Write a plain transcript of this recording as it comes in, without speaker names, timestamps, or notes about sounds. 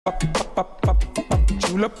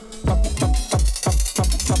Julep.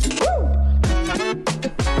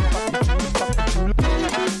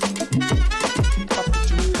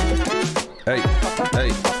 Hey,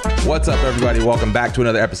 what's up, everybody? Welcome back to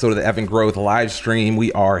another episode of the Effing Growth live stream.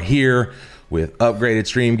 We are here with upgraded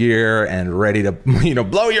stream gear and ready to,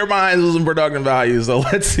 blow your minds with some production value. So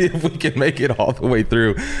let's see if we can make it all the way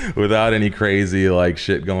through without any crazy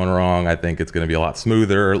shit going wrong. I think it's going to be a lot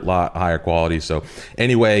smoother, a lot higher quality. So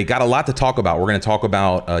anyway, got a lot to talk about. We're going to talk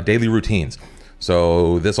about daily routines.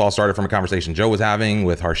 So this all started from a conversation Joe was having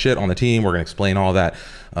with Harshit on the team. We're going to explain all that.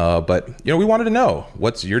 But we wanted to know,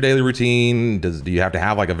 what's your daily routine? Do you have to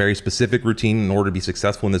have a very specific routine in order to be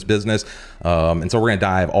successful in this business? And so we're going to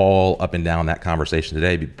dive all up and down that conversation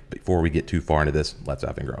today. Before we get too far into this, let's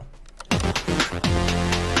F and grow.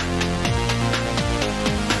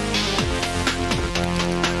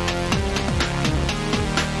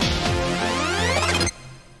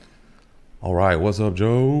 All right, what's up,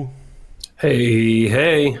 Joe?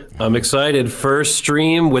 Hey, I'm excited. First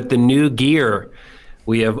stream with the new gear.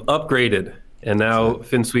 We have upgraded, and now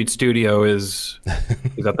FinSuite Studio is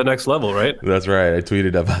at the next level, right? That's right. I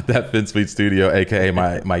tweeted about that FinSuite Studio, aka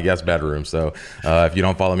my guest bedroom. So if you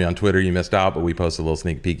don't follow me on Twitter, you missed out, but we posted a little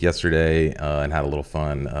sneak peek yesterday and had a little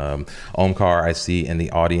fun. Omkar, I see in the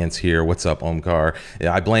audience here. What's up, Omkar?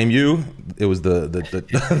 Yeah, I blame you. It was the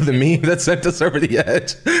meme that sent us over the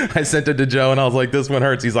edge. I sent it to Joe and I was like, this one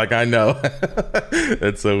hurts. He's like, I know.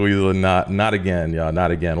 And so we were not again, y'all,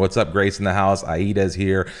 not again. What's up, Grace in the house? Aida's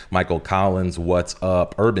here. Michael Collins, what's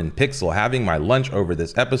up? Urban Pixel, having my lunch over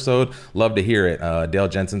this episode. Love to hear it. Dale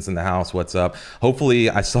Jensen's in the house. What's up? Hopefully,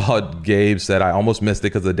 I saw Gabe said I almost missed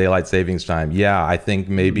it because of the daylight savings time. Yeah, I think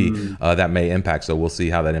maybe that may impact. So we'll see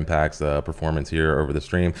how that impacts performance here over the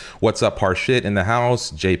stream. What's up, Harshit in the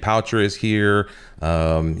house? Jay Poucher is here.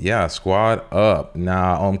 Yeah, squad up.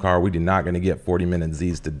 Nah, Omkar, we do not going to get 40-minute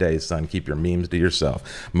Z's today, son. Keep your memes to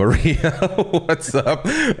yourself. Maria, what's up?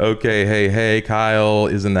 Okay, hey, Kyle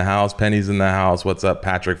is in the house. Penny's in the house. What's up,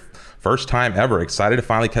 Patrick? First time ever. Excited to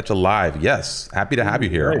finally catch a live. Yes. Happy to have you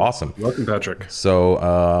here. Right. Awesome. Welcome, Patrick. So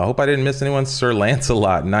I hope I didn't miss anyone. Sir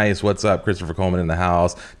Lancelot. Nice. What's up? Christopher Coleman in the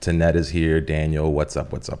house. Tanette is here. Daniel. What's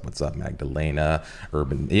up? Magdalena.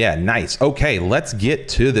 Urban. Yeah, nice. Okay, let's get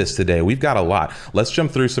to this today. We've got a lot. Let's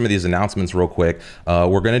jump through some of these announcements real quick.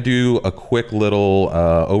 We're going to do a quick little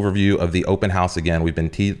overview of the open house again. We've been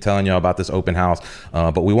telling y'all about this open house,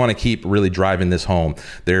 but we want to keep really driving this home.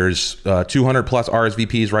 There's 200 plus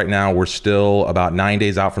RSVPs right now. We're still about 9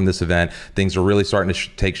 days out from this event. Things are really starting to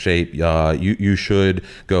take shape. You should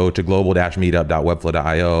go to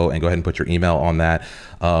global-meetup.webflow.io and go ahead and put your email on that.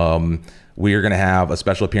 We are going to have a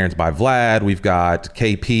special appearance by Vlad. We've got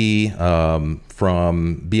KP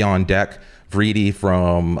from Beyond Deck. Vreedy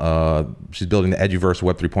from, she's building the Eduverse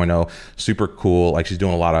Web 3.0, super cool. She's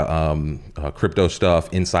doing a lot of crypto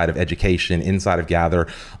stuff inside of education, inside of Gather,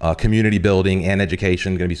 community building and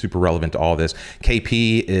education, gonna be super relevant to all this.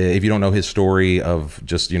 KP, if you don't know his story of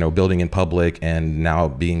just, building in public and now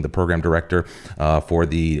being the program director for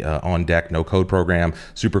the On Deck No Code program,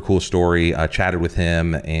 super cool story. Chatted with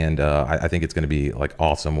him and I think it's gonna be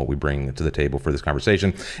awesome what we bring to the table for this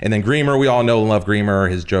conversation. And then Greamer, we all know and love Greamer,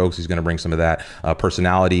 his jokes, he's gonna bring some of that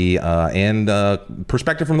personality and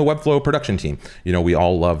perspective from the Webflow production team. We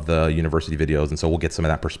all love the university videos, and so we'll get some of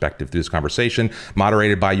that perspective through this conversation,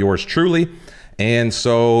 moderated by yours truly. And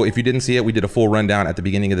so if you didn't see it, we did a full rundown at the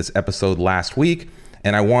beginning of this episode last week.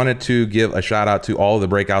 And I wanted to give a shout out to all of the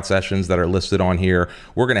breakout sessions that are listed on here.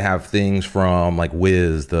 We're going to have things from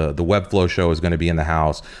Wiz, the Webflow show is going to be in the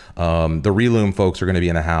house. The Reloom folks are going to be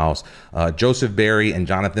in the house. Joseph Berry and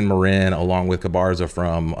Jonathan Marin, along with Kabarza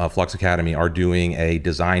from Flux Academy, are doing a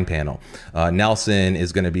design panel. Nelson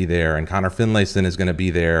is going to be there, and Connor Finlayson is going to be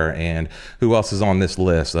there. And who else is on this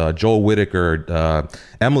list? Joel Whitaker,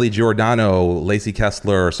 Emily Giordano, Lacey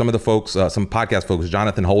Kessler, some of the folks, some podcast folks,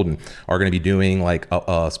 Jonathan Holden, are going to be doing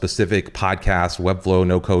a specific podcast, Webflow,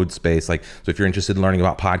 no code space. So if you're interested in learning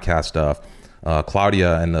about podcast stuff,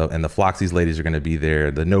 Claudia and the Floxies ladies are going to be there.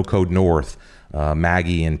 The No Code North,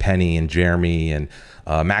 Maggie and Penny and Jeremy and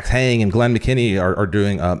Max Hang and Glenn McKinney are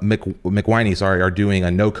doing McWiney, are doing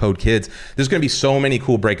a No Code Kids. There's going to be so many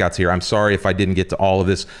cool breakouts here. I'm sorry if I didn't get to all of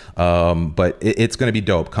this, but it's going to be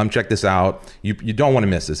dope. Come check this out. You don't want to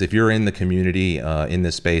miss this. If you're in the community in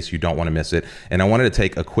this space, you don't want to miss it. And I wanted to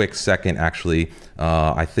take a quick second, actually.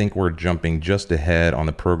 I think we're jumping just ahead on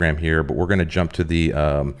the program here, but we're going to jump to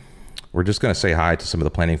the we're just going to say hi to some of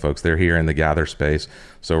the planning folks. They're here in the Gather space.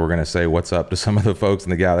 So we're going to say what's up to some of the folks in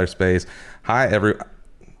the Gather space. Hi,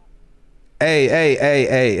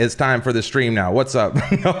 Hey, it's time for the stream now. What's up?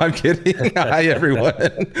 No, I'm kidding. Hi, everyone.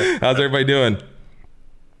 How's everybody doing?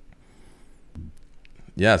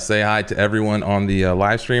 Yeah, say hi to everyone on the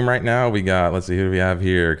live stream right now. We got, let's see, who do we have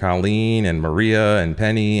here? Colleen and Maria and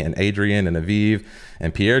Penny and Adrian and Aviv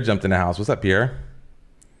and Pierre jumped in the house. What's up, Pierre?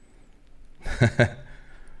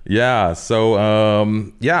 Yeah,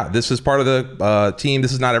 so yeah, this is part of the team.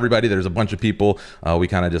 This is not everybody. There's a bunch of people. We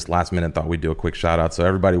kind of just last minute thought we'd do a quick shout out. So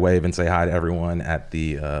everybody wave and say hi to everyone at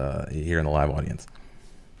the here in the live audience.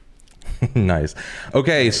 Nice.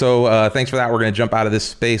 Okay, so thanks for that. We're going to jump out of this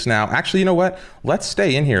space now. Actually, you know what? Let's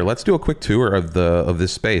stay in here. Let's do a quick tour of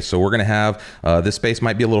this space. So we're going to have this space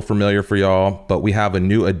might be a little familiar for y'all, but we have a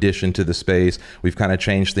new addition to the space. We've kind of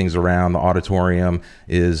changed things around. The auditorium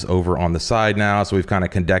is over on the side now, so we've kind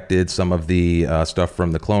of conducted some of the stuff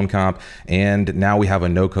from the clone comp, and now we have a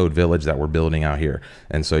no-code village that we're building out here.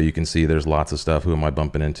 And so you can see there's lots of stuff. Who am I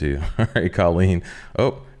bumping into? All right, Colleen.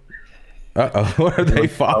 Oh. What are they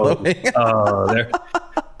following?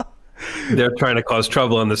 They're trying to cause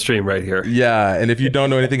trouble on the stream right here. Yeah, and if you don't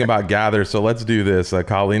know anything about Gather, so let's do this.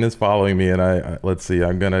 Colleen is following me, and I let's see.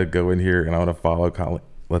 I'm gonna go in here and I want to follow Colleen.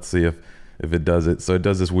 Let's see if it does it. So it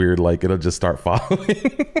does this weird, like it'll just start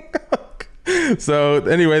following. So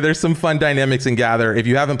anyway, there's some fun dynamics in Gather. If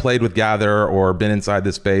you haven't played with Gather or been inside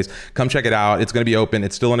this space, come check it out. It's going to be open.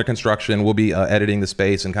 It's still under construction. We'll be editing the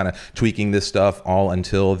space and kind of tweaking this stuff all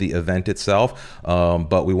until the event itself.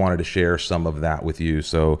 But we wanted to share some of that with you.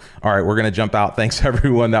 So, all right, we're going to jump out. Thanks,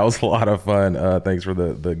 everyone. That was a lot of fun. Thanks for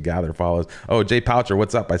the Gather follows. Oh, Jay Poucher,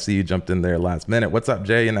 what's up? I see you jumped in there last minute. What's up,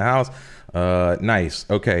 Jay, in the house? Nice.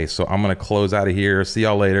 Okay, so I'm going to close out of here. See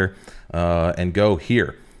y'all later and go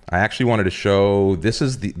here. I actually wanted to show, this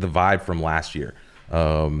is the vibe from last year.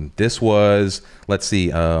 This was, let's see,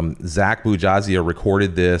 Zach Bujazia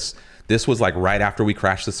recorded this. This was like right after we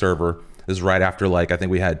crashed the server. This is right after, like, I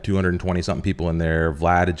think we had 220 something people in there.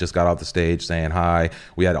 Vlad had just got off the stage saying hi.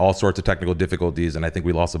 We had all sorts of technical difficulties, and I think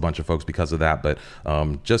we lost a bunch of folks because of that. But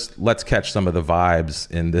just let's catch some of the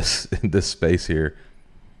vibes in this space here.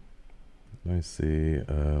 Let me see.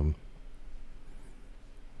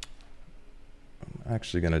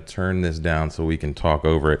 Actually going to turn this down so we can talk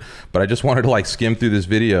over it, but I just wanted to like skim through this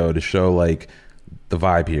video to show like the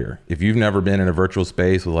vibe here. If you've never been in a virtual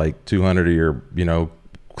space with like 200 of your, you know,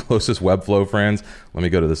 closest Webflow friends, let me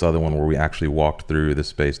go to this other one where we actually walked through this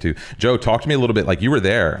space too. Joe, talk to me a little bit, like you were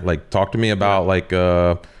there, like talk to me about like, you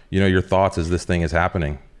know, your thoughts as this thing is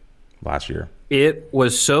happening last year. It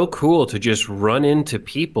was so cool to just run into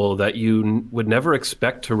people that you would never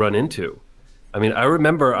expect to run into. I mean, I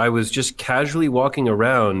remember I was just casually walking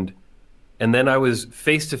around, and then I was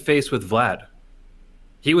face to face with Vlad.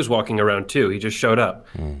 He was walking around too. He just showed up.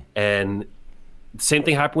 And the same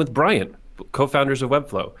thing happened with Bryant, co-founders of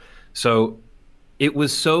Webflow. So it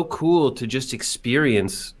was so cool to just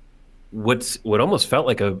experience what almost felt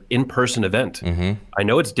like an in-person event. I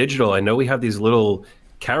know it's digital. I know we have these little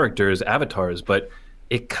characters, avatars, but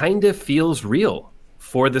it kind of feels real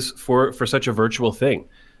for such a virtual thing.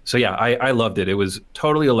 So yeah, I loved it. It was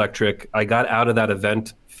totally electric. I got out of that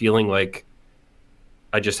event feeling like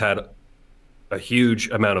I just had a huge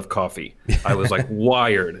amount of coffee. I was like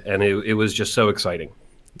wired, and it was just so exciting.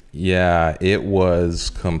 Yeah, it was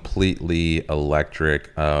completely electric.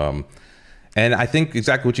 And I think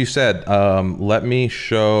exactly what you said. Let me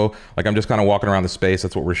show, like I'm just kind of walking around the space.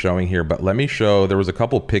 That's what we're showing here. But let me show, there was a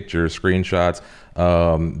couple pictures, screenshots.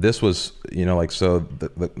 This was, you know, like, so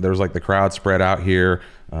there's like the crowd spread out here.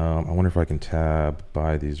 I wonder if I can tab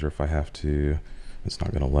by these or if I have to. It's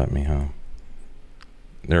not going to let me, huh?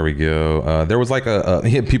 There we go. There was like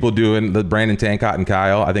people doing the Brandon Tancott and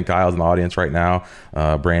Kyle. I think Kyle's in the audience right now.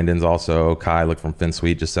 Brandon's also, Kai, look from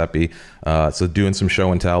FinSuite, Giuseppe. So doing some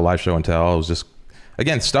show and tell, live show and tell. It was just,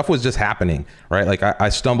 again, stuff was just happening, right? Like I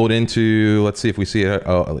stumbled into, let's see if we see it.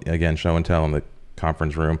 Oh, again, show and tell in the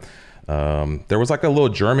conference room. There was like a little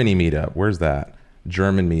Germany meetup. Where's that?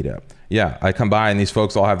 German meetup. Yeah, I come by and these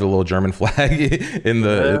folks all have the little German flag in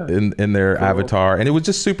their cool avatar, and it was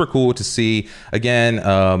just super cool to see. Again,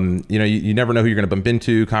 you know, you never know who you're going to bump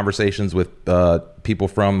into. Conversations with people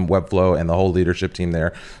from Webflow and the whole leadership team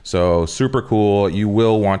there. So super cool. You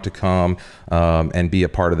will want to come and be a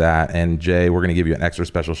part of that. And Jay, we're going to give you an extra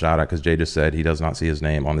special shout out because Jay just said he does not see his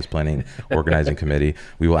name on this planning organizing committee.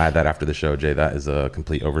 We will add that after the show, Jay. That is a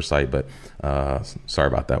complete oversight, but sorry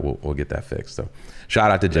about that. We'll get that fixed. So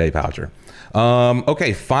shout out to Jay Poucher.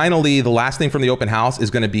 Okay, finally, the last thing from the open house is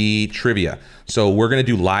going to be trivia. So we're going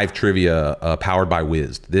to do live trivia powered by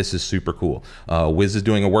Wiz. This is super cool. Wiz is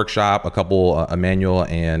doing a workshop. A couple, Amanda Daniel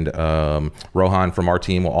and Rohan from our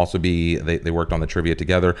team will also be, they worked on the trivia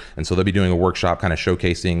together. And so they'll be doing a workshop kind of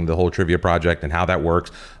showcasing the whole trivia project and how that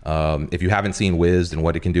works. If you haven't seen Wiz and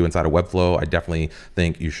what it can do inside of Webflow, I definitely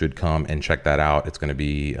think you should come and check that out. It's going to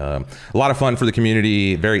be a lot of fun for the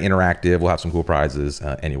community, very interactive. We'll have some cool prizes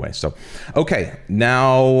anyway. So, okay,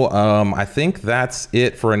 now I think that's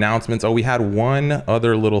it for announcements. Oh, we had one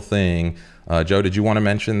other little thing. Joe, did you want to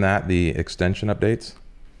mention that, the extension updates?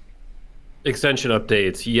 Extension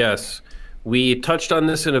updates, yes. We touched on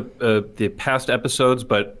this in the past episodes,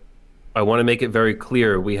 but I want to make it very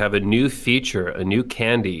clear. We have a new feature, a new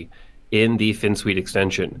candy in the FinSuite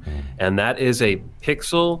extension, and that is a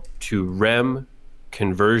pixel to REM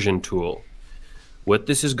conversion tool. What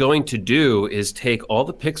this is going to do is take all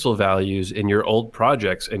the pixel values in your old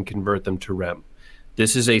projects and convert them to REM.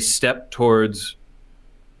 This is a step towards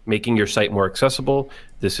making your site more accessible.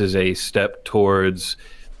 This is a step towards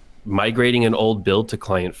migrating an old build to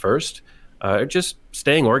client first, just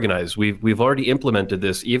staying organized. We've already implemented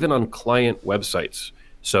this even on client websites.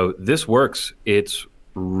 So this works. It's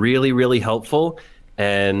really, really helpful.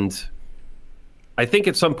 And I think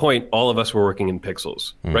at some point, all of us were working in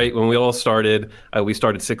pixels, right? When we all started, we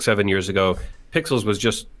started 6-7 years ago, pixels was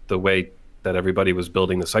just the way that everybody was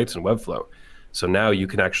building the sites in Webflow. So now you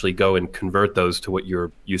can actually go and convert those to what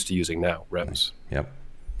you're used to using now, REMs. Yep.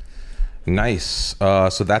 Nice.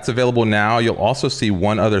 So that's available now. You'll also see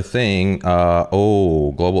one other thing.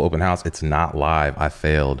 Global Open House. It's not live. I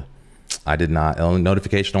failed. I did not.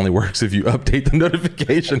 Notification only works if you update the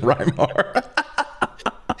notification, Rymar.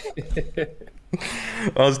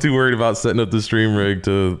 I was too worried about setting up the stream rig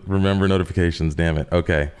to remember notifications. Damn it.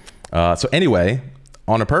 Okay. So anyway,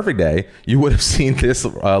 on a perfect day, you would have seen this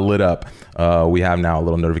lit up. We have now a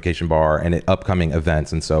little notification bar and upcoming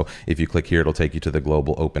events. And so if you click here, it'll take you to the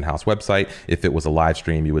Global Open House website. If it was a live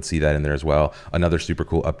stream, you would see that in there as well. Another super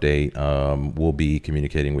cool update. We'll be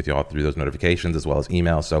communicating with y'all through those notifications as well as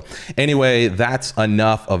email. So anyway, that's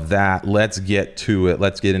enough of that. Let's get to it.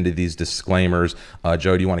 Let's get into these disclaimers.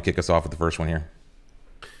 Joe, do you want to kick us off with the first one here?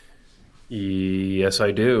 Yes,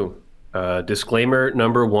 I do. Disclaimer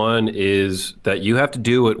number one is that you have to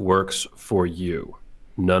do what works for you.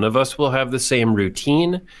 None of us will have the same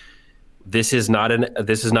routine. This is not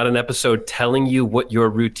an episode telling you what your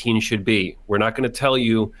routine should be. We're not going to tell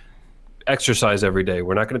you exercise every day.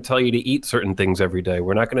 We're not going to tell you to eat certain things every day.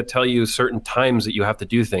 We're not going to tell you certain times that you have to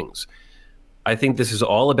do things. I think this is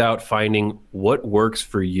all about finding what works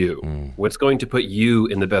for you. What's going to put you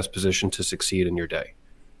in the best position to succeed in your day.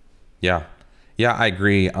 Yeah. Yeah, I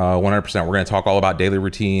agree 100%. We're going to talk all about daily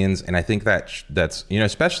routines. And I think that's,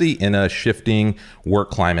 especially in a shifting work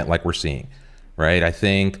climate like we're seeing, right? I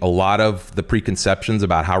think a lot of the preconceptions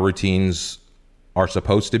about how routines are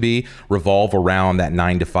supposed to be revolve around that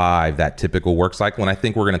 9 to 5, that typical work cycle. And I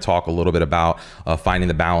think we're going to talk a little bit about finding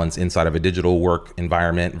the balance inside of a digital work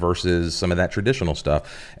environment versus some of that traditional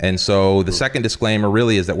stuff. And so the second disclaimer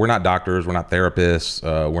really is that we're not doctors, we're not therapists,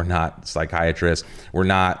 we're not psychiatrists, we're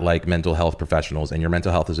not like mental health professionals, and your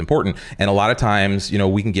mental health is important. And a lot of times,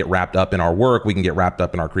 we can get wrapped up in our work, we can get wrapped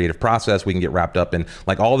up in our creative process, we can get wrapped up in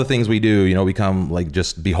like all the things we do, become like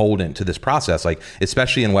just beholden to this process, like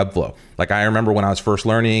especially in Webflow. Like I remember when I was first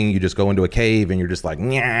learning, you just go into a cave and you're just like,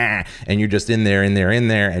 yeah, and you're just in there,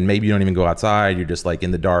 and maybe you don't even go outside. You're just like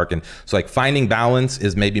in the dark. And so like finding balance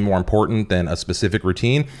is maybe more important than a specific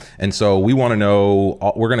routine. And so we want to know,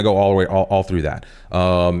 we're going to go all the way, all through that.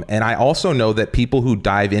 And I also know that people who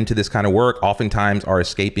dive into this kind of work oftentimes are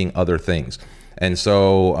escaping other things. And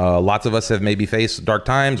so lots of us have maybe faced dark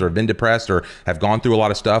times or been depressed or have gone through a lot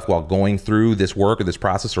of stuff while going through this work or this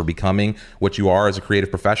process or becoming what you are as a creative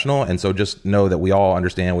professional. And so just know that we all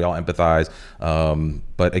understand, we all empathize.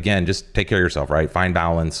 But again, just take care of yourself, right? Find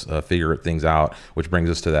balance, figure things out, which brings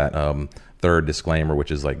us to that third disclaimer, which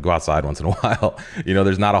is like go outside once in a while.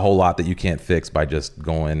 There's not a whole lot that you can't fix by just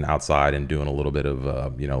going outside and doing a little bit of,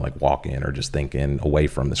 like walking or just thinking away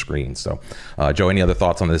from the screen. So Joe, any other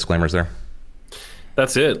thoughts on the disclaimers there?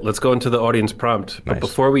 That's it. Let's go into the audience prompt. But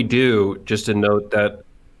before we do, just a note that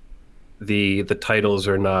the titles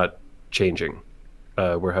are not changing.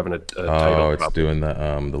 We're having a title. Oh, it's doing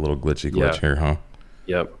the little glitch here, huh?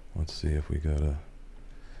 Yep. Let's see if we go to.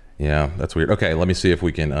 Yeah, that's weird. Okay, let me see if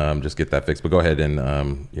we can just get that fixed. But go ahead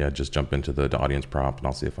and just jump into the audience prompt, and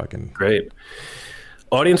I'll see if I can. Great.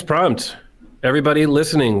 Audience prompt. Everybody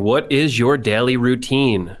listening, what is your daily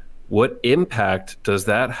routine? What impact does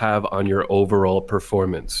that have on your overall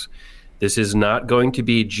performance? This is not going to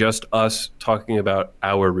be just us talking about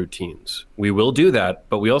our routines. We will do that,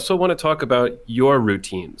 but we also want to talk about your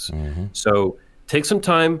routines. So take some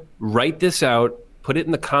time, write this out, put it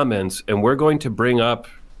in the comments, and we're going to bring up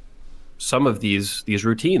some of these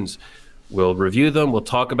routines. We'll review them. We'll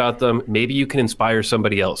talk about them. Maybe you can inspire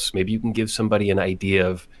somebody else. Maybe you can give somebody an idea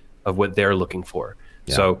of what they're looking for.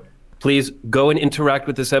 Yeah. So please go and interact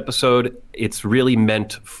with this episode. It's really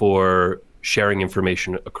meant for sharing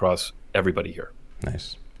information across everybody here.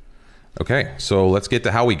 Nice. Okay, so let's get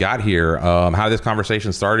to how we got here. How this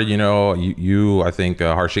conversation started. I think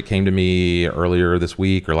Harshit came to me earlier this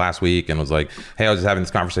week or last week and was like, hey, I was just having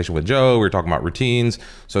this conversation with Joe. We were talking about routines.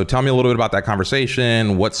 So tell me a little bit about that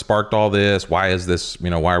conversation. What sparked all this? Why is this,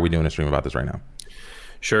 why are we doing a stream about this right now?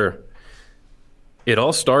 Sure. It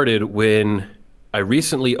all started when I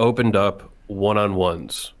recently opened up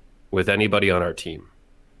one-on-ones with anybody on our team.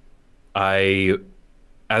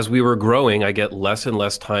 As we were growing, I get less and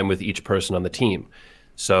less time with each person on the team.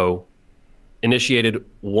 So initiated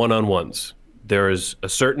one-on-ones. There is a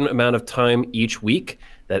certain amount of time each week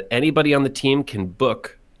that anybody on the team can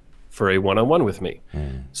book for a one-on-one with me.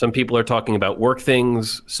 Some people are talking about work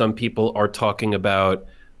things. Some people are talking about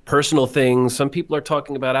personal things. Some people are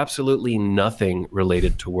talking about absolutely nothing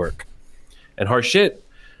related to work. And Harshit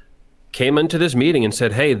came into this meeting and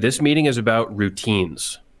said, hey, this meeting is about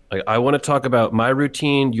routines. Like, I want to talk about my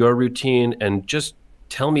routine, your routine, and just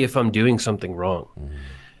tell me if I'm doing something wrong.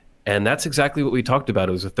 And that's exactly what we talked about.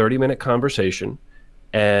 It was a 30-minute conversation.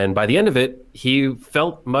 And by the end of it, he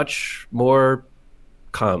felt much more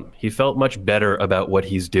calm. He felt much better about what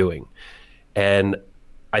he's doing. And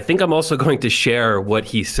I think I'm also going to share what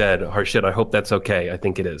he said. Harshit, I hope that's okay. I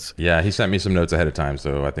think it is. Yeah, he sent me some notes ahead of time,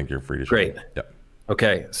 so I think you're free to share. Great. Yep.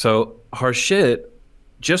 Okay, so Harshit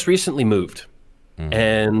just recently moved.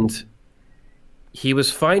 And he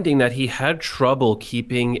was finding that he had trouble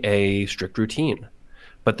keeping a strict routine.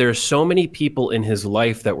 But there's so many people in his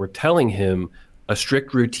life that were telling him a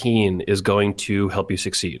strict routine is going to help you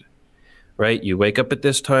succeed, right? You wake up at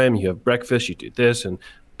this time, you have breakfast, you do this, and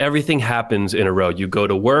everything happens in a row. You go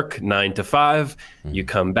to work 9 to 5, you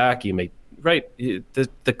come back, you make, right?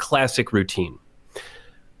 The classic routine.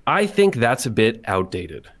 I think that's a bit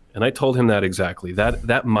outdated. And I told him that exactly. That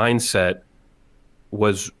mindset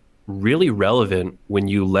was really relevant when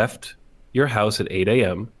you left your house at 8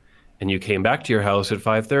 a.m. and you came back to your house at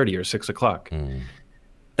 5:30 or 6 o'clock.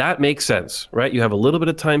 That makes sense, right? You have a little bit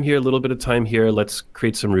of time here, a little bit of time here. Let's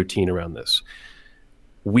create some routine around this.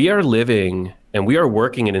 We are living and we are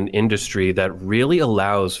working in an industry that really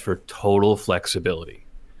allows for total flexibility.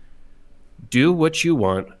 Do what you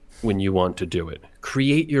want when you want to do it.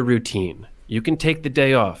 Create your routine. You can take the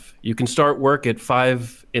day off. You can start work at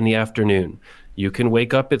 5 in the afternoon. You can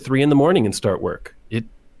wake up at 3 in the morning and start work.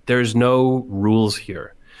 There's no rules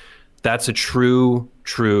here. That's a true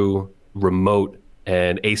remote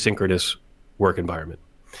and asynchronous work environment.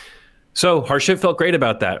 So Harshit felt great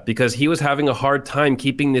about that because he was having a hard time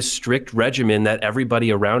keeping this strict regimen that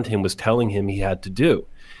everybody around him was telling him he had to do.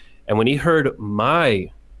 And when he heard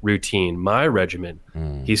my routine, my regimen,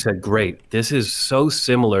 he said, great, this is so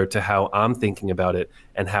similar to how I'm thinking about it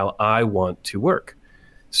and how I want to work.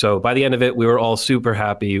 So by the end of it, we were all super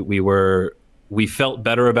happy. We felt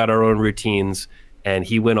better about our own routines, and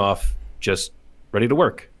he went off just ready to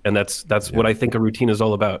work. And that's what I think a routine is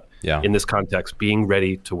all about in this context, being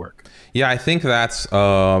ready to work. Yeah, I think that's,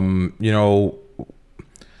 I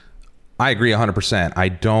agree 100%. I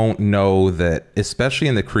don't know that, especially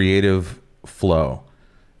in the creative flow,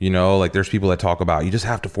 like there's people that talk about, you just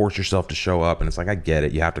have to force yourself to show up. And it's like, I get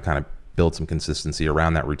it. You have to kind of build some consistency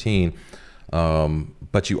around that routine.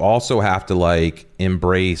 But you also have to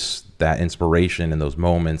embrace that inspiration in those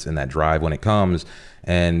moments and that drive when it comes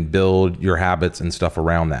and build your habits and stuff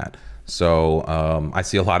around that. So I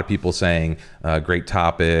see a lot of people saying great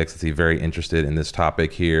topics. Let's see, very interested in this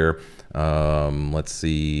topic here. Let's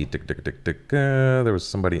see. There was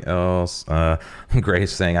somebody else.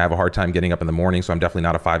 Grace saying, I have a hard time getting up in the morning, so I'm definitely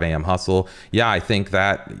not a 5 a.m. hustle. Yeah, I think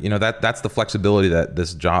that, that's the flexibility that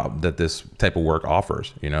this type of work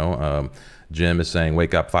offers, Jim is saying,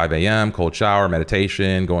 wake up 5 a.m., cold shower,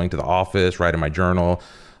 meditation, going to the office, write in my journal,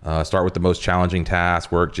 start with the most challenging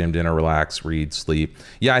task, work, gym, dinner, relax, read, sleep.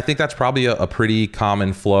 Yeah, I think that's probably a pretty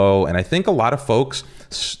common flow. And I think a lot of folks,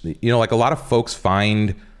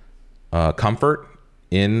 find comfort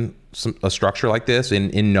in a structure like this,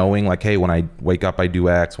 in knowing hey, when I wake up, I do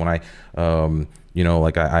X. When I,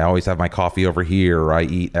 I always have my coffee over here, or I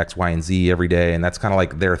eat X, Y, and Z every day. And that's kind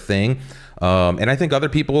of their thing. And I think other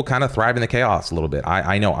people kind of thrive in the chaos a little bit.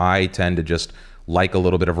 I know I tend to just like a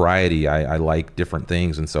little bit of variety. I like different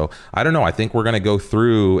things. And so I don't know. I think we're going to go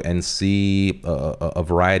through and see a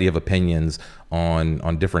variety of opinions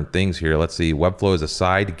on different things here. Let's see. Webflow is a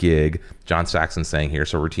side gig, John Saxon saying here.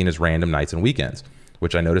 So routine is random nights and weekends,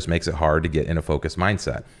 which I notice makes it hard to get in a focused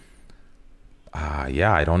mindset.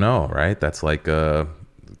 Yeah, I don't know. Right. That's like,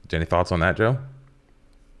 any thoughts on that, Joe?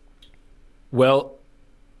 Well,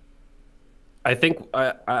 I think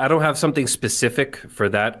I don't have something specific for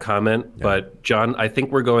that comment, but John, I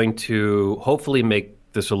think we're going to hopefully make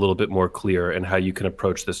this a little bit more clear and how you can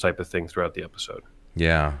approach this type of thing throughout the episode.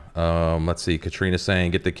 Yeah. Let's see. Katrina's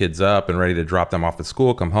saying, get the kids up and ready to drop them off at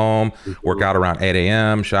school, come home, work out around 8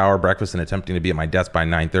 a.m., shower, breakfast, and attempting to be at my desk by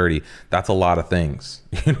 9:30. That's a lot of things.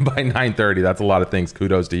 By 9:30, that's a lot of things.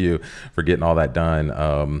 Kudos to you for getting all that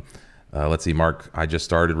done. Let's see, Mark, I just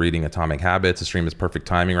started reading Atomic Habits. The stream is perfect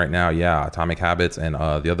timing right now. Yeah, Atomic Habits. And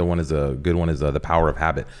the other one is a good one is The Power of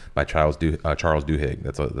Habit by Charles Duhigg.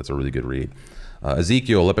 That's a really good read.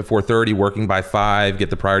 Ezekiel, up at 4:30, working by 5, get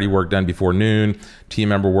the priority work done before noon. Team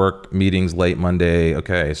member work meetings late Monday.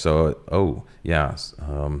 Okay, so, yes.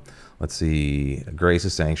 Let's see. Grace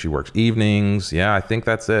is saying she works evenings. Yeah, I think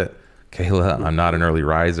that's it. Kayla, I'm not an early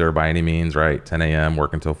riser by any means, right? 10 a.m.,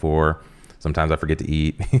 work until 4. Sometimes I forget to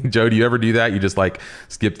eat. Joe, do you ever do that? You just like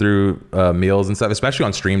skip through meals and stuff, especially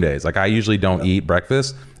on stream days. Like I usually don't eat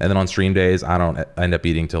breakfast. And then on stream days, I don't end up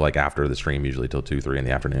eating till like after the stream, usually till 2, 3 in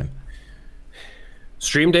the afternoon.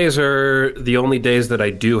 Stream days are the only days that I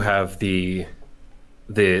do have the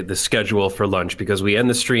schedule for lunch because we end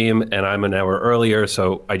the stream and I'm an hour earlier.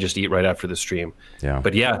 So I just eat right after the stream. Yeah.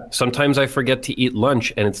 But yeah, sometimes I forget to eat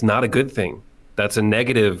lunch and it's not a good thing. That's a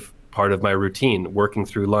negative part of my routine, working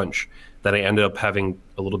through lunch. That I ended up having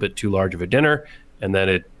a little bit too large of a dinner, and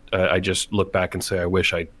then I just look back and say, I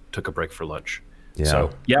wish I took a break for lunch. Yeah.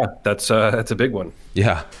 So yeah, that's a big one.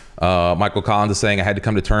 Yeah. Michael Collins is saying, I had to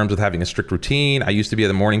come to terms with having a strict routine. I used to be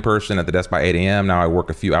the morning person at the desk by 8 a.m. Now I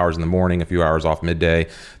work a few hours in the morning, a few hours off midday,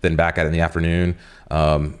 then back at it in the afternoon.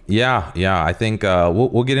 Yeah. I think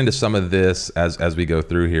we'll get into some of this as we go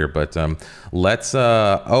through here, but let's.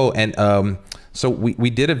 So we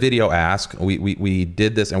did a video ask. We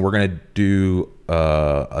did this, and we're going to do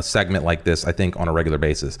a segment like this, I think, on a regular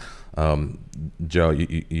basis. Joe,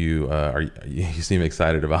 you seem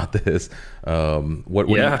excited about this. I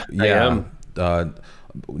am.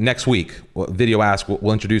 Next week, video ask.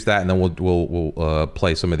 We'll introduce that, and then we'll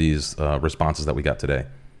play some of these responses that we got today.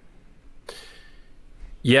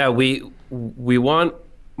 Yeah, we want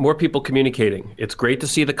more people communicating. It's great to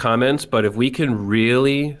see the comments, but if we can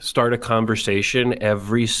really start a conversation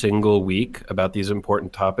every single week about these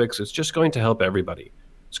important topics, it's just going to help everybody.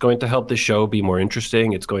 It's going to help the show be more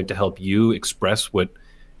interesting. It's going to help you express what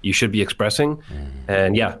you should be expressing.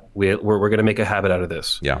 And yeah, we're going to make a habit out of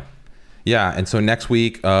this. Yeah. And so next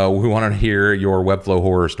week, we want to hear your Webflow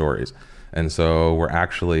horror stories. And so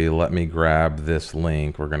let me grab this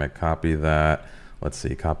link. We're going to copy that. Let's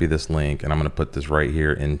see, copy this link, and I'm going to put this right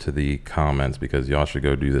here into the comments because y'all should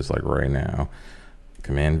go do this like right now.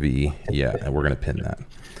 Command V, yeah, and we're going to pin that.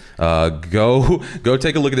 Go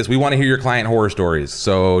take a look at this. We want to hear your client horror stories.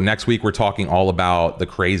 So next week we're talking all about the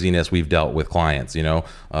craziness we've dealt with clients,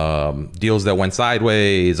 deals that went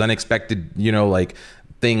sideways, unexpected, like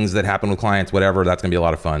things that happen with clients, whatever. That's gonna be a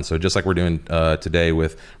lot of fun. So just like we're doing today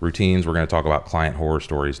with routines, we're gonna talk about client horror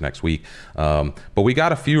stories next week. But we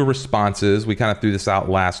got a few responses. We kind of threw this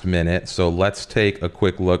out last minute. So let's take a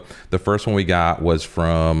quick look. The first one we got was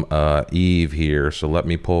from Eve here. So let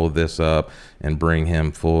me pull this up and bring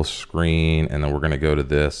him full screen. And then we're gonna go to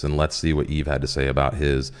this and let's see what Eve had to say about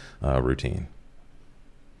his routine.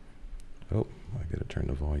 Oh, I gotta turn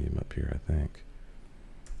the volume up here, I think.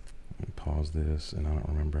 Pause this, and I don't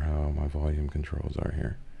remember how my volume controls are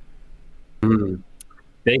here.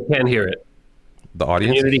 They can hear it. The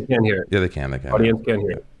audience? Community can hear it. Yeah, they can. Audience can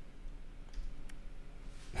hear it.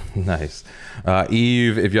 Nice.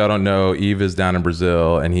 Eve, if y'all don't know, Eve is down in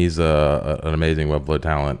Brazil, and he's an amazing Webflow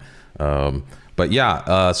talent. But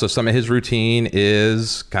yeah, so some of his routine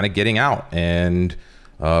is kind of getting out and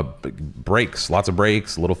breaks, lots of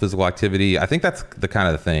breaks, little physical activity. I think that's the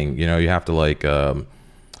kind of thing, you have to like...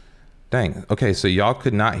 Dang. Okay, so y'all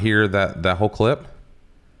could not hear that whole clip?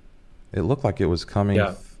 It looked like it was coming.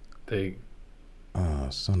 Yeah.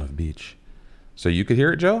 Son of beach. So you could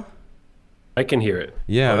hear it, Joe? I can hear it.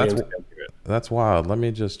 Yeah, that's wild. Let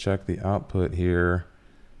me just check the output here.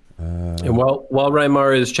 And while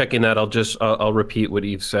Raimar is checking that, I'll repeat what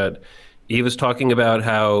Eve said. Eve is talking about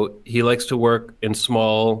how he likes to work in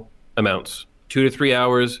small amounts, 2 to 3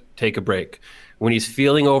 hours, take a break. When he's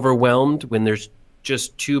feeling overwhelmed, when there's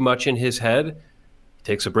just too much in his head, he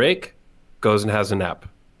takes a break, goes and has a nap.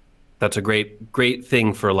 That's a great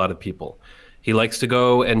thing for a lot of people. He likes to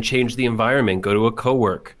go and change the environment, go to a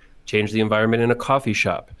co-work, change the environment in a coffee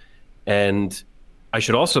shop. And I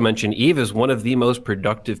should also mention, Yves is one of the most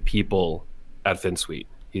productive people at FinSuite.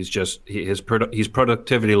 His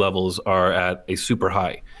productivity levels are at a super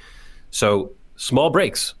high. So small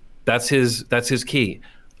breaks, that's his key.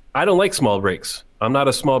 I don't like small breaks. I'm not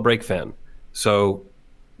a small break fan. So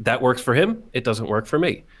that works for him. It doesn't work for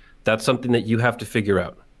me. That's something that you have to figure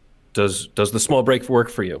out. Does the small break work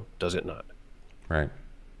for you? Does it not? Right.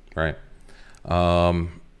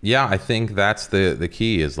 Yeah, I think that's the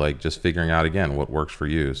key, is like just figuring out again what works for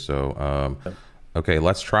you. So, okay,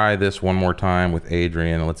 let's try this one more time with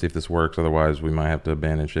Adrian. Let's see if this works. Otherwise, we might have to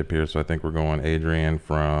abandon ship here. So I think we're going Adrian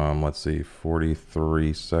from, let's see,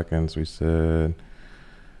 43 seconds. We said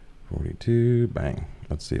 42. Bang.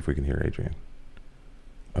 Let's see if we can hear Adrian.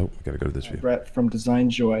 Oh, we got to go to this view. Brett from Design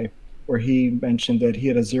Joy, where he mentioned that he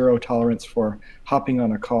had a zero tolerance for hopping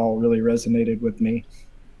on a call, really resonated with me.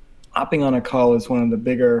 Hopping on a call is one of the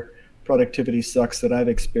bigger productivity sucks that I've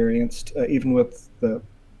experienced, even with the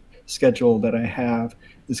schedule that I have.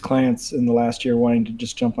 There's clients in the last year wanting to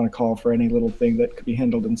just jump on a call for any little thing that could be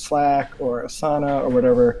handled in Slack or Asana or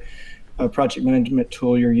whatever project management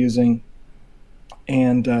tool you're using.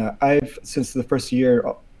 And I've, since the first year,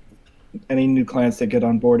 any new clients that get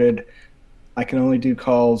onboarded, I can only do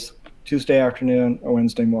calls Tuesday afternoon or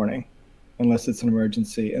Wednesday morning, unless it's an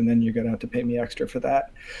emergency, and then you're going to have to pay me extra for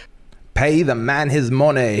that. Pay the man his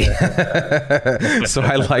money. So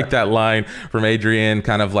I like that line from Adrian,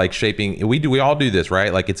 kind of like shaping. We all do this,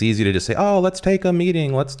 right? Like, it's easy to just say, oh, let's take a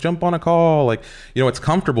meeting, let's jump on a call. Like, you know, it's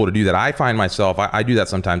comfortable to do that. I find myself, I do that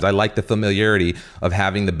sometimes. I like the familiarity of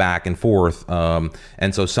having the back and forth.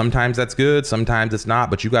 And so sometimes that's good, sometimes it's not,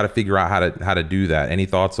 but you got to figure out how to do that. Any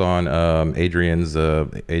thoughts on Adrian's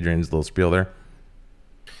little spiel there?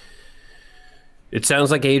 It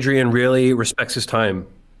sounds like Adrian really respects his time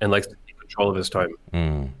and likes to take control of his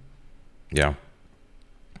time. Yeah.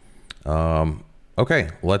 Okay,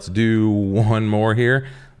 let's do one more here.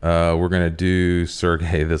 We're gonna do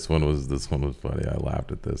Sergey. This one was funny. I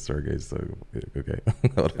laughed at this. Sergey's so okay.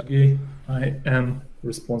 Okay, I am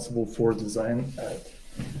responsible for design at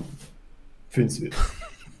FinSuite.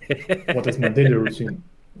 What is my daily routine?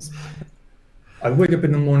 I wake up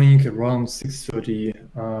in the morning around 6:30.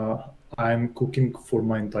 I'm cooking for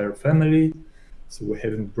my entire family. So we're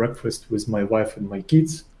having breakfast with my wife and my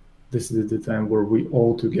kids. This is the time where we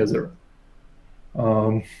all together.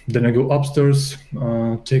 Then I go upstairs,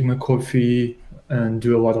 take my coffee, and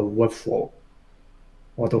do a lot of Webflow.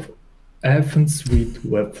 A lot of FinSuite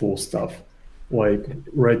Webflow stuff. Like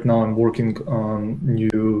right now I'm working on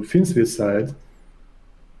new FinSuite site.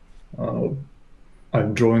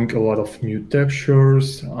 I'm drawing a lot of new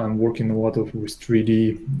textures. I'm working a lot with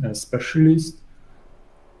 3D specialist.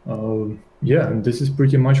 Yeah, and this is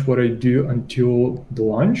pretty much what I do until the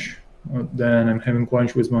lunch. Then I'm having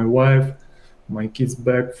lunch with my wife, my kids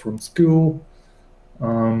back from school.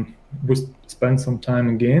 We spend some time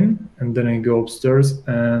again, and then I go upstairs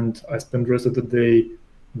and I spend the rest of the day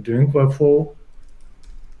doing Webflow,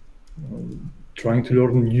 trying to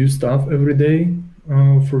learn new stuff every day,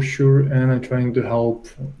 for sure, and I'm trying to help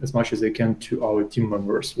as much as I can to our team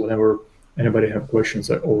members. Whenever anybody have questions,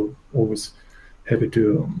 I always happy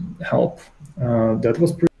to help. That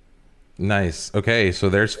was pretty nice. Okay, so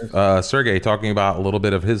there's Sergey talking about a little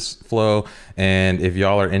bit of his flow, and if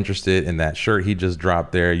y'all are interested in that shirt he just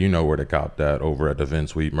dropped there, you know where to cop that, over at the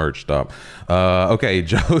FinSuite merch stop. Okay,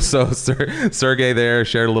 Joe. So Sergey there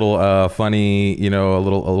shared a little funny, a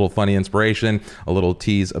little funny inspiration, a little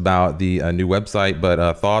tease about the new website,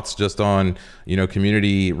 but thoughts just on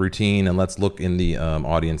community routine, and let's look in the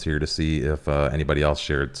audience here to see if anybody else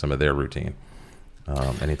shared some of their routine.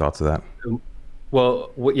 Any thoughts of that?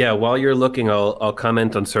 Well, yeah, while you're looking, I'll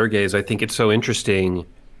comment on Sergey's. I think it's so interesting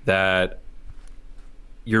that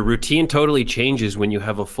your routine totally changes when you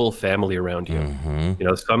have a full family around you.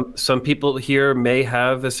 Mm-hmm. Some people here may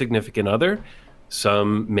have a significant other,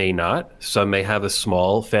 some may not. Some may have a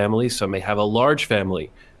small family, some may have a large family,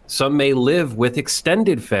 some may live with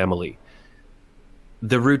extended family.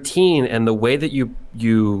 The routine and the way that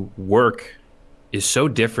you work is so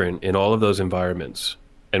different in all of those environments.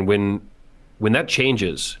 And when that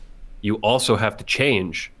changes, you also have to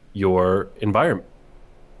change your environment.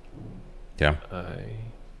 Yeah.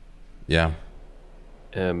 I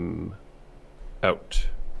am out.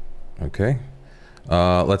 Okay.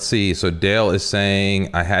 Let's see. So Dale is saying,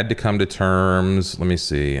 I had to come to terms. Let me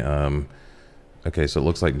see. Okay, so it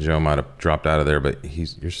looks like Joe might have dropped out of there, but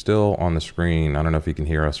you're still on the screen. I don't know if he can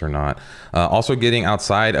hear us or not. Also getting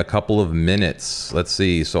outside a couple of minutes. Let's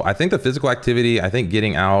see. So I think the physical activity, I think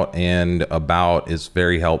getting out and about is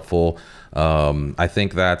very helpful. I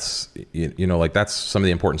think that's, you know, like that's some of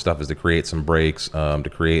the important stuff is to create some breaks, to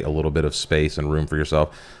create a little bit of space and room for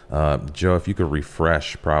yourself. Joe, if you could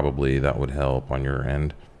refresh, probably that would help on your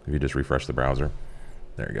end. If you just refresh the browser.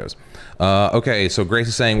 There he goes. Okay, so Grace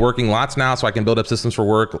is saying, working lots now so I can build up systems for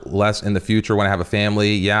work, less in the future when I have a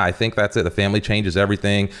family. Yeah, I think that's it. The family changes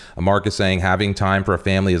everything. Mark is saying, having time for a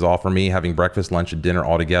family is all for me. Having breakfast, lunch, and dinner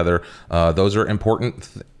all together. Those are important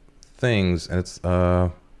things. And it's, yeah,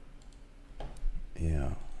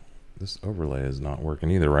 this overlay is not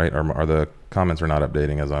working either, right? Are the comments are not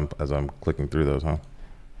updating as I'm clicking through those, huh?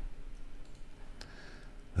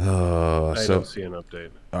 I don't see an update.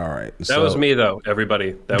 All right. That was me, though,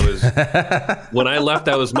 everybody. That was when I left.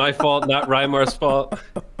 That was my fault, not Rymar's fault.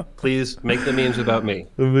 Please make the memes about me.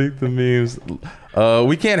 Make the memes.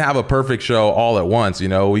 We can't have a perfect show all at once. You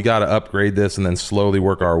know, we got to upgrade this and then slowly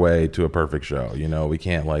work our way to a perfect show. You know, we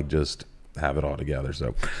can't like just have it all together.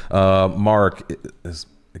 So, Mark is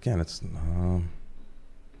again. It's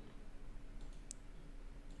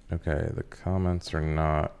okay. The comments are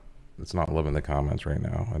not. It's not loving the comments right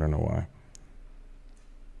now. I don't know why.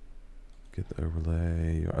 Get the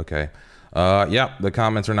overlay. Okay. Yeah, the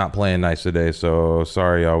comments are not playing nice today. So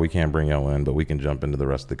sorry, y'all. We can't bring y'all in, but we can jump into the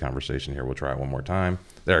rest of the conversation here. We'll try it one more time.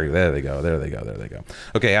 There they go. There they go.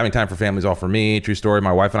 Okay, having time for family is all for me. True story.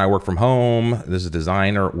 My wife and I work from home. This is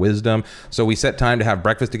designer wisdom. So we set time to have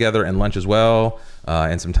breakfast together and lunch as well,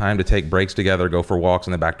 and some time to take breaks together, go for walks,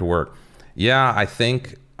 and then back to work. Yeah, I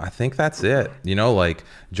think that's it. You know, like,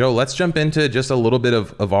 Joe, let's jump into just a little bit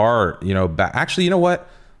of our, you know, actually, you know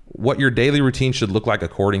what your daily routine should look like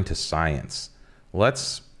according to science.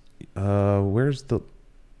 Let's, where's the,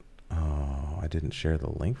 oh, I didn't share the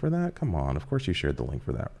link for that. Come on. Of course you shared the link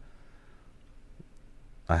for that.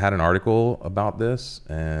 I had an article about this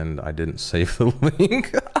and I didn't save the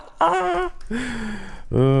link.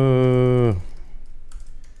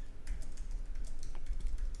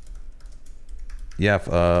 Yeah,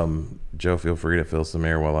 Joe, feel free to fill some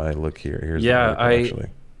air while I look here. Here's the article, actually.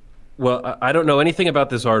 Well, I don't know anything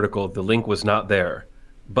about this article. The link was not there,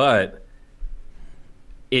 but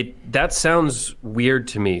that sounds weird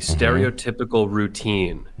to me. Stereotypical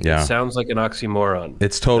routine. Yeah, it sounds like an oxymoron.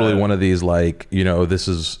 It's totally one of these, like, you know,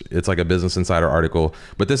 it's like a Business Insider article,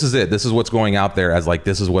 but this is it. This is what's going out there as like,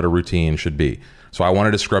 this is what a routine should be. So I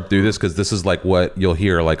wanted to scrub through this because this is like what you'll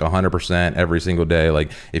hear like 100% every single day.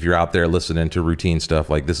 Like if you're out there listening to routine stuff,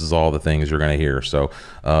 like this is all the things you're going to hear. So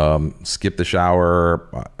skip the shower.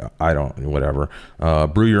 Whatever.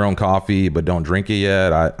 Brew your own coffee, but don't drink it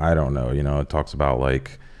yet. I don't know. You know, it talks about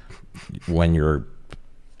like when your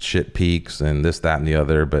shit peaks and this, that, and the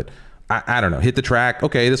other, but I don't know. Hit the track.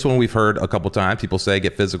 Okay, this one we've heard a couple times. People say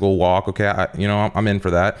get physical, walk. Okay, I'm in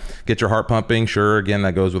for that. Get your heart pumping. Sure, again,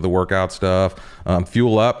 that goes with the workout stuff.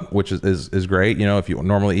 Fuel up, which is great. You know, if you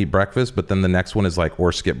normally eat breakfast, but then the next one is like,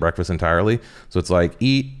 or skip breakfast entirely. So it's like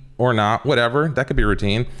eat or not, whatever. That could be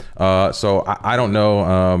routine. So I don't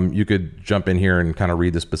know. You could jump in here and kind of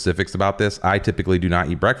read the specifics about this. I typically do not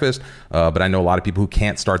eat breakfast, but I know a lot of people who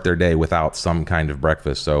can't start their day without some kind of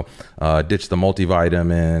breakfast. So ditch the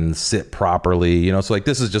multivitamins, sit properly, you know, so like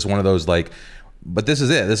this is just one of those like, but this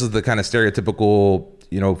is it. This is the kind of stereotypical,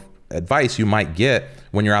 you know, advice you might get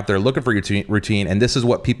when you're out there looking for your routine. And this is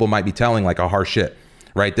what people might be telling like a harsh shit,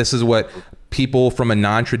 right? This is what people from a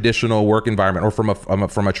non-traditional work environment or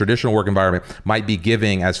from a traditional work environment might be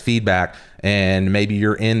giving as feedback. And maybe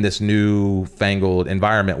you're in this new fangled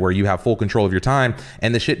environment where you have full control of your time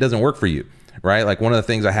and the shit doesn't work for you, right? Like one of the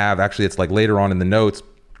things I have, actually, it's like later on in the notes,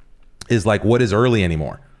 is like, what is early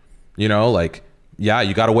anymore? You know, like, yeah,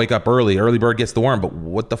 you got to wake up early. Early bird gets the worm. But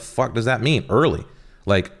what the fuck does that mean? Early?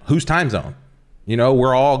 Like, whose time zone? You know,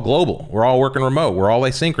 we're all global. We're all working remote. We're all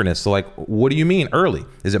asynchronous. So like, what do you mean early?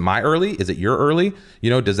 Is it my early? Is it your early? You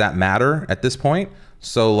know, does that matter at this point?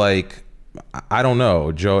 So like, I don't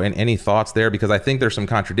know, Joe, and any thoughts there? Because I think there's some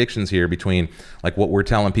contradictions here between like what we're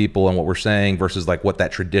telling people and what we're saying versus like what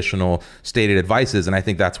that traditional stated advice is. And I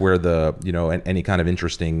think that's where the, you know, any kind of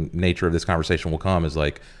interesting nature of this conversation will come is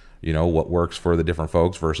like, you know, what works for the different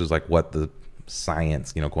folks versus like what the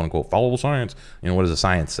science, you know, quote unquote, follow the science. You know, what does the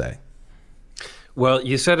science say? Well,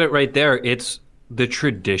 you said it right there. It's the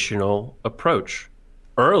traditional approach.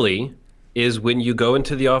 Early is when you go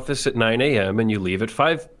into the office at 9 a.m. and you leave at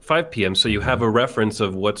 5 p.m. So you have a reference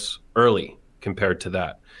of what's early compared to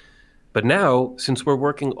that. But now, since we're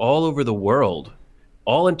working all over the world,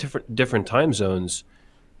 all in different time zones,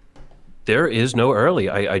 There is no early.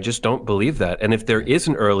 I just don't believe that. And if there is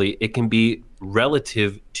an early, it can be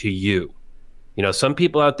relative to you. You know, some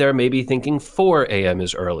people out there may be thinking 4 a.m.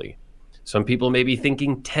 is early. Some people may be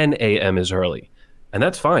thinking 10 a.m. is early. And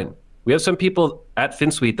that's fine. We have some people at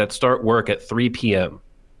FinSuite that start work at 3 p.m.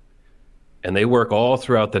 and they work all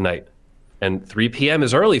throughout the night. And 3 p.m.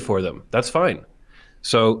 is early for them. That's fine.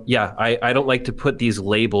 So yeah, I don't like to put these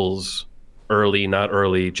labels early, not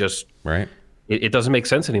early, just Right. It doesn't make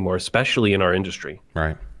sense anymore, especially in our industry.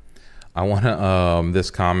 Right. I want to, this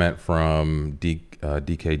comment from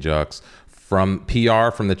DK Jux, from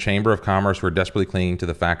PR from the Chamber of Commerce, we're desperately clinging to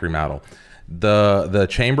the factory model. The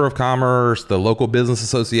Chamber of Commerce, the local business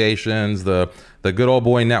associations, the good old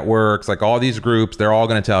boy networks, like all these groups, they're all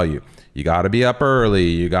going to tell you, you got to be up early.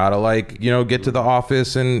 You got to, like, you know, get to the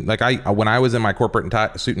office. And like when I was in my corporate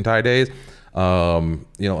suit and tie days, you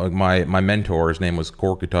know, my mentor, his name was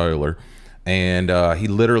Corky Tyler. And he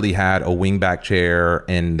literally had a wingback chair,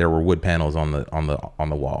 and there were wood panels on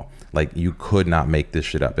the wall. Like, you could not make this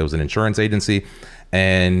shit up. It was an insurance agency,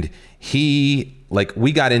 and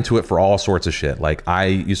we got into it for all sorts of shit. Like, I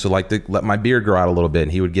used to like to let my beard grow out a little bit,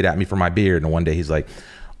 and he would get at me for my beard. And one day he's like,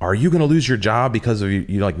 "Are you gonna lose your job because of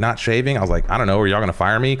you like not shaving?" I was like, "I don't know. Are y'all gonna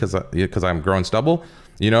fire me because I'm growing stubble?"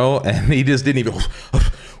 You know? And he just didn't even.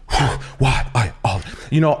 Why?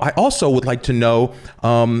 I also would like to know,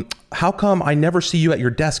 how come I never see you at your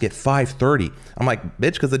desk at 5:30? I'm like,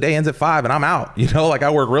 bitch, because the day ends at 5 and I'm out. You know, like, I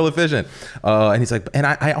work real efficient. And he's like, and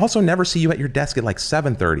I also never see you at your desk at like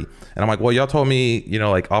 7:30. And I'm like, well, y'all told me, you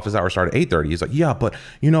know, like, office hours start at 8:30. He's like, yeah, but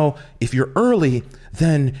you know, if you're early,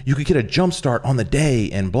 then you could get a jump start on the day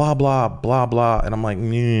and blah, blah, blah, blah. And I'm like,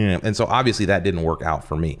 yeah. And so obviously that didn't work out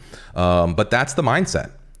for me. But that's the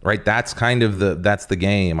mindset. Right. That's kind of that's the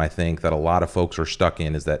game, I think, that a lot of folks are stuck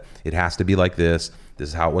in, is that it has to be like this. This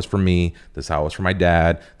is how it was for me. This is how it was for my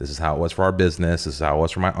dad. This is how it was for our business. This is how it was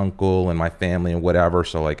for my uncle and my family and whatever.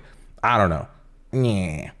 So, like, I don't know.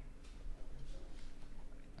 Yeah.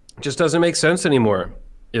 It just doesn't make sense anymore.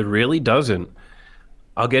 It really doesn't.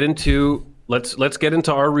 I'll get into let's get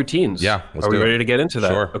into our routines. Yeah. Are we ready to get into that?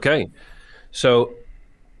 Sure. Okay. So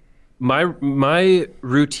my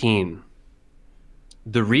routine.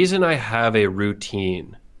 The reason I have a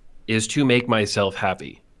routine is to make myself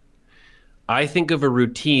happy. I think of a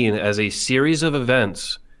routine as a series of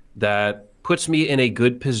events that puts me in a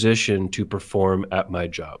good position to perform at my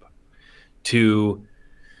job, to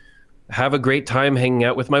have a great time hanging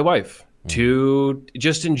out with my wife, to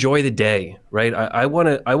just enjoy the day, right? I want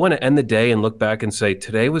to end the day and look back and say,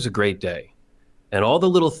 today was a great day. And all the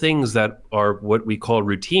little things that are what we call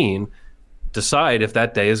routine decide if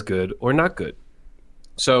that day is good or not good.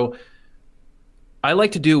 So I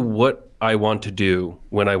like to do what I want to do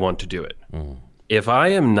when I want to do it. If I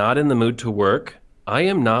am not in the mood to work, I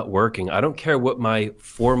am not working. I don't care what my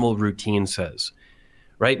formal routine says,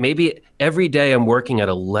 right? Maybe every day I'm working at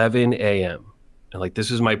 11 a.m. and like,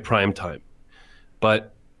 this is my prime time.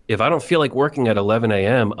 But if I don't feel like working at 11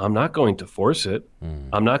 a.m., I'm not going to force it.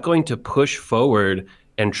 I'm not going to push forward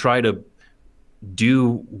and try to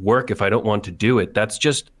do work if I don't want to do it. That's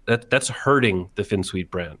just that's hurting the FinSuite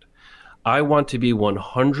brand. I want to be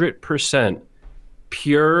 100%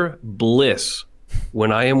 pure bliss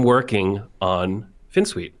when I am working on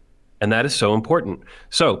FinSuite, and that is so important.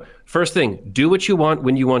 So first thing, do what you want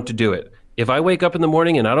when you want to do it. If I wake up in the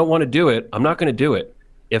morning and I don't want to do it, I'm not going to do it.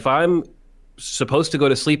 If I'm supposed to go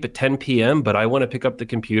to sleep at 10 p.m., but I want to pick up the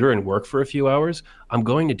computer and work for a few hours, I'm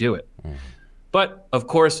going to do it. But of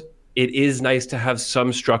course, it is nice to have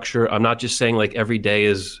some structure. I'm not just saying like every day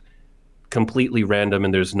is completely random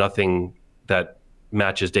and there's nothing that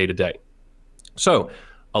matches day to day. So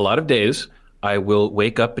a lot of days I will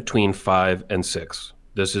wake up between 5 and 6.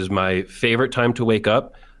 This is my favorite time to wake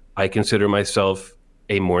up. I consider myself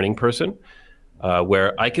a morning person,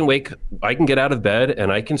 where I can get out of bed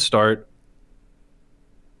and I can start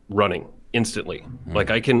running instantly. Like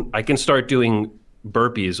I can start doing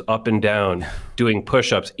burpees up and down, doing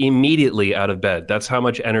push-ups immediately out of bed. That's how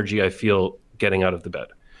much energy I feel getting out of the bed.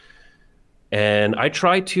 And I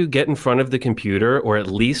try to get in front of the computer, or at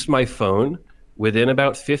least my phone, within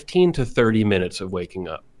about 15 to 30 minutes of waking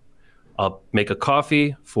up. I'll make a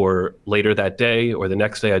coffee for later that day, or the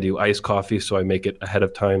next day I do iced coffee, so I make it ahead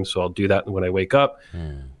of time. So I'll do that when I wake up.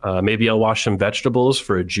 Maybe I'll wash some vegetables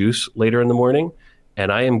for a juice later in the morning. And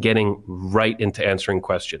I am getting right into answering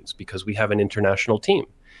questions because we have an international team.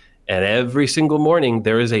 And every single morning,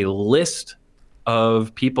 there is a list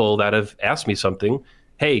of people that have asked me something.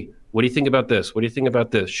 Hey, what do you think about this? What do you think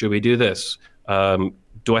about this? Should we do this?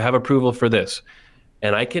 Do I have approval for this?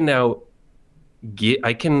 And I can now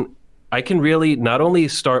I can really not only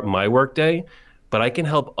start my workday, but I can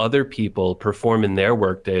help other people perform in their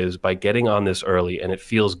work days by getting on this early, and it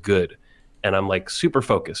feels good. And I'm like super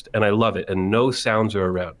focused and I love it. And no sounds are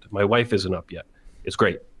around. My wife isn't up yet. It's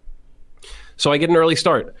great. So I get an early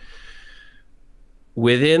start.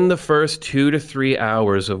 Within the first 2 to 3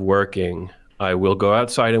 hours of working, I will go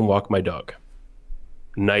outside and walk my dog.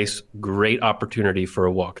 Nice, great opportunity for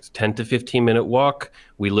a walk. It's 10 to 15-minute walk.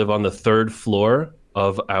 We live on the 3rd floor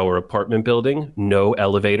of our apartment building, no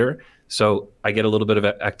elevator. So I get a little bit of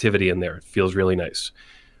activity in there. It feels really nice.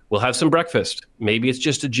 We'll have some breakfast. Maybe it's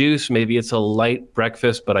just a juice, maybe it's a light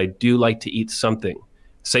breakfast, but I do like to eat something.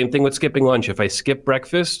 Same thing with skipping lunch. If I skip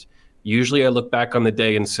breakfast, usually I look back on the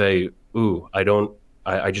day and say, ooh,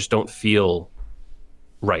 I just don't feel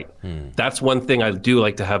right. That's one thing I do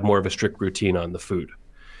like to have more of a strict routine on, the food.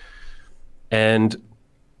 And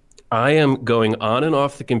I am going on and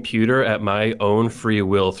off the computer at my own free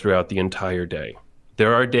will throughout the entire day.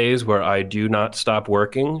 There are days where I do not stop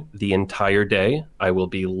working the entire day. I will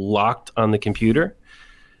be locked on the computer.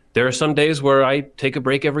 There are some days where I take a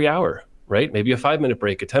break every hour, right? Maybe a 5-minute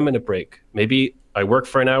break, a 10-minute break. Maybe I work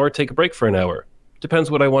for an hour, take a break for an hour. Depends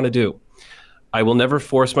what I want to do. I will never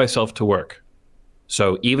force myself to work.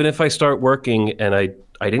 So even if I start working and I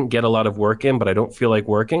didn't get a lot of work in, but I don't feel like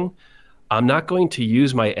working, I'm not going to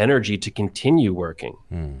use my energy to continue working.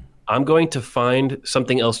 I'm going to find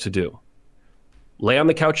something else to do. Lay on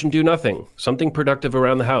the couch and do nothing, something productive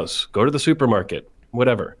around the house, go to the supermarket,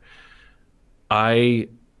 whatever. I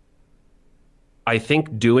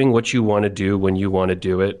think doing what you want to do when you want to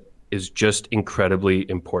do it is just incredibly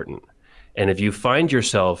important. And if you find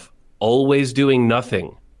yourself always doing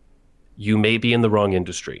nothing, you may be in the wrong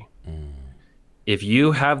industry. If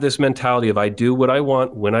you have this mentality of I do what I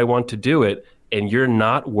want when I want to do it, and you're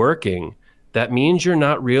not working, that means you're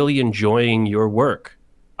not really enjoying your work.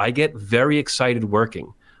 I get very excited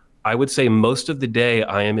working. I would say most of the day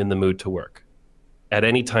I am in the mood to work. At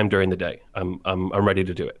any time during the day, I'm ready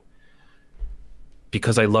to do it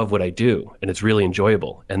because I love what I do and it's really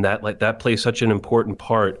enjoyable. And that plays such an important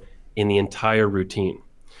part in the entire routine.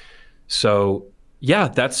 So yeah,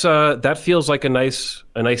 that feels like a nice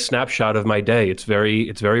snapshot of my day. It's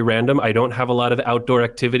very random. I don't have a lot of outdoor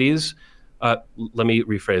activities. Let me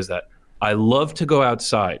rephrase that. I love to go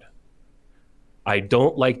outside. I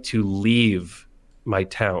don't like to leave my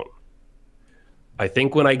town. I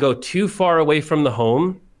think when I go too far away from the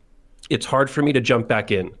home, it's hard for me to jump back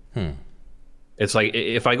in. It's like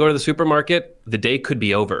if I go to the supermarket, the day could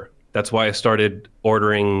be over. That's why I started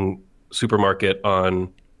ordering supermarket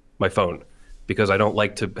on my phone, because I don't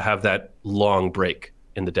like to have that long break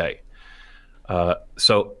in the day.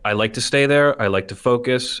 So I like to stay there. I like to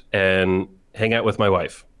focus and hang out with my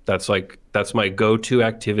wife. That's my go-to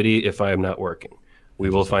activity if I am not working. We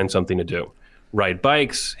will find something to do. Ride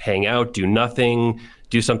bikes, hang out, do nothing,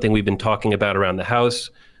 do something we've been talking about around the house.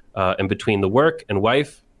 And between the work and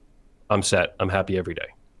wife, I'm set. I'm happy every day.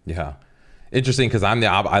 Yeah. Interesting, because I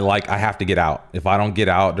have to get out. If I don't get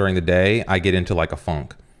out during the day, I get into like a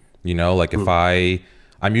funk. You know, like if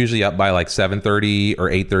I'm usually up by like 7:30 or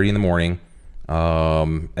 8:30 in the morning.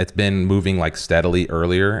 It's been moving like steadily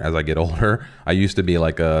earlier as I get older. I used to be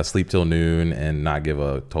like a sleep till noon and not give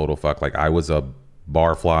a total fuck. Like I was a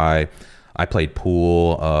bar fly. I played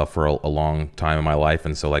pool for a long time in my life,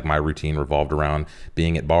 and so like my routine revolved around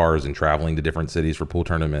being at bars and traveling to different cities for pool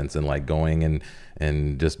tournaments and like going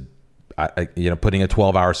and just putting a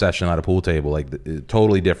 12-hour session at a pool table, like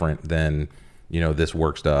totally different than this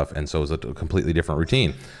work stuff. And so it's a completely different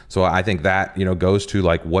routine. So I think that, goes to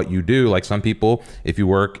like what you do. Like some people, if you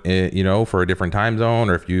work, for a different time zone,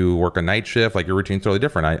 or if you work a night shift, like your routine's totally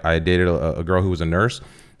different. I dated a girl who was a nurse,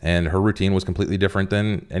 and her routine was completely different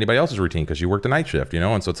than anybody else's routine because she worked a night shift,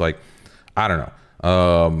 and so it's like, I don't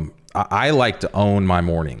know. I like to own my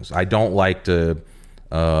mornings. I don't like to,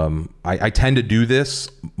 I tend to do this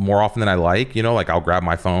more often than I like, like I'll grab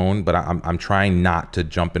my phone, but I'm trying not to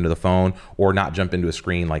jump into the phone or not jump into a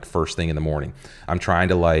screen like first thing in the morning. I'm trying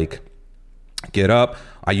to like get up.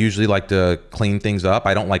 I usually like to clean things up.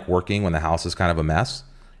 I don't like working when the house is kind of a mess,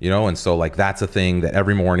 and so like that's a thing that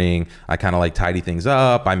every morning I kind of like tidy things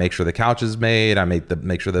up. I make sure the couch is made. I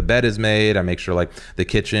make sure the bed is made. I make sure like the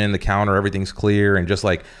kitchen, the counter, everything's clear, and just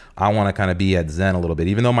like I want to kind of be at zen a little bit.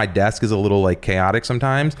 Even though my desk is a little like chaotic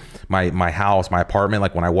sometimes, my house, my apartment,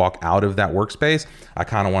 like when I walk out of that workspace, I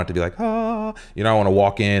kind of want it to be like, I want to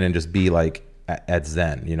walk in and just be like at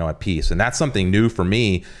zen, at peace. And that's something new for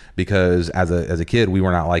me because as a kid, we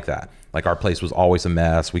were not like that. Like our place was always a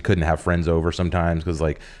mess. We couldn't have friends over sometimes because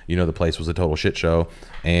like, the place was a total shit show.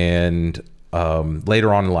 And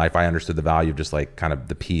later on in life, I understood the value of just like kind of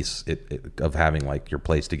the peace of having like your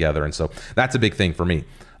place together. And so that's a big thing for me.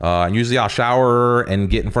 And usually I'll shower and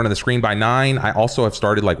get in front of the screen by 9. I also have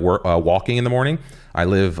started like walking in the morning. I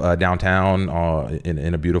live downtown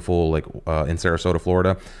in a beautiful, like in Sarasota,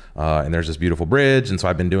 Florida. And there's this beautiful bridge. And so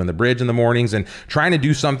I've been doing the bridge in the mornings and trying to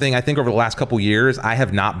do something. I think over the last couple years, I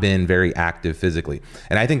have not been very active physically.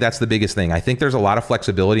 And I think that's the biggest thing. I think there's a lot of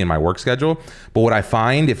flexibility in my work schedule. But what I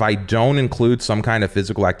find, if I don't include some kind of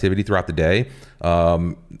physical activity throughout the day,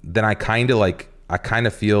 then I kind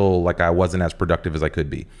of feel like I wasn't as productive as I could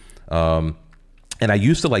be. And I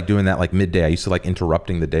used to like doing that like midday. I used to like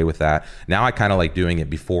interrupting the day with that. Now I kind of like doing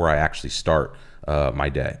it before I actually start my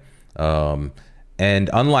day.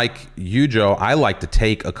 And unlike you, Joe, I like to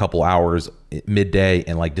take a couple hours midday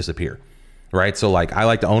and like disappear, right? So like I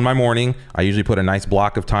like to own my morning. I usually put a nice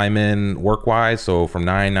block of time in work-wise. So from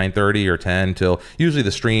 9:30 or 10 till usually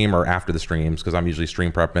the stream or after the streams, because I'm usually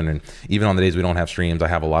stream prepping. And even on the days we don't have streams, I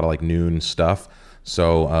have a lot of like noon stuff.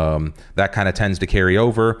 So that kind of tends to carry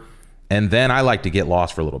over. And then I like to get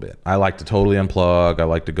lost for a little bit. I like to totally unplug. I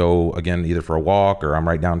like to go, again, either for a walk or I'm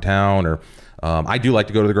right downtown, or I do like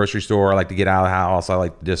to go to the grocery store. I like to get out of the house. I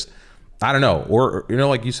like to just, I don't know. Or, you know,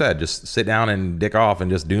 like you said, just sit down and dick off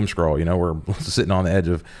and just doom scroll. You know, we're sitting on the edge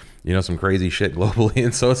of, you know, some crazy shit globally.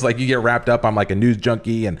 And so it's like you get wrapped up. I'm like a news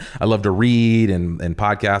junkie and I love to read and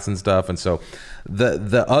podcasts and stuff. And so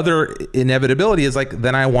the other inevitability is like,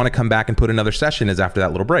 then I want to come back and put another session is after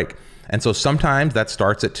that little break. And so sometimes that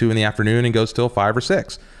starts at 2 in the afternoon and goes till 5 or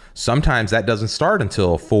 6. Sometimes that doesn't start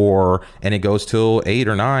until 4 and it goes till 8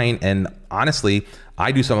 or 9. And honestly,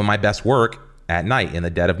 I do some of my best work at night, in the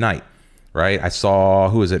dead of night, right? I saw,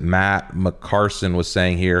 who is it? Matt McCarson was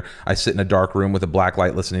saying here, I sit in a dark room with a black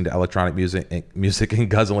light listening to electronic music and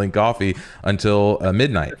guzzling coffee until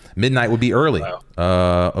midnight. Midnight would be early.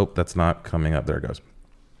 Wow. Oh, that's not coming up. There it goes.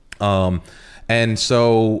 And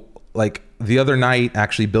so like the other night,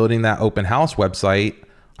 actually building that open house website,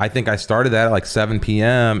 I think I started that at like 7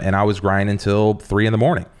 p.m. and I was grinding until 3 in the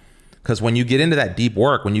morning. Because when you get into that deep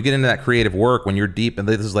work, when you get into that creative work, when you're deep, and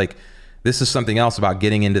this is something else about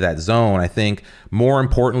getting into that zone. I think more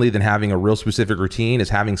importantly than having a real specific routine is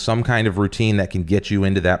having some kind of routine that can get you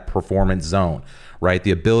into that performance zone, right?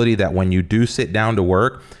 The ability that when you do sit down to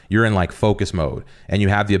work, you're in like focus mode and you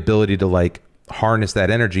have the ability to like harness that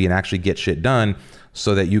energy and actually get shit done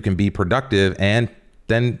so that you can be productive and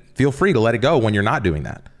then feel free to let it go when you're not doing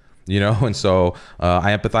that. You know, and so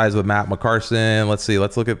I empathize with Matt McCarson. Let's see,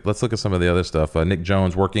 let's look at some of the other stuff. Nick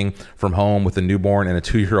Jones, working from home with a newborn and a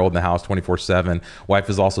 2-year-old in the house 24/7. Wife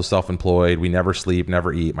is also self-employed. We never sleep,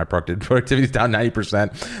 never eat. My productivity is down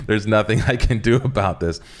 90%. There's nothing I can do about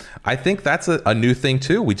this. I think that's a new thing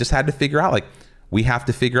too. We just had to figure out, like, we have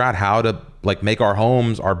to figure out how to like make our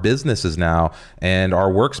homes our businesses now, and our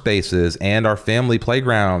workspaces and our family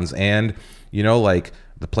playgrounds, and you know, like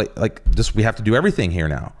we have to do everything here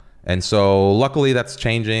now. And so luckily that's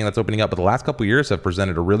changing, that's opening up. But the last couple of years have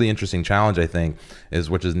presented a really interesting challenge, I think,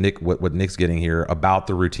 which is what Nick's getting here about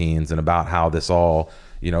the routines and about how this all,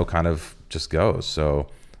 you know, kind of just goes. So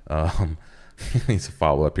needs a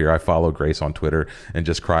follow up here. I follow Grace on Twitter and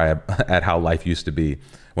just cry at how life used to be.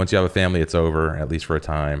 Once you have a family, it's over, at least for a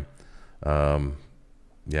time.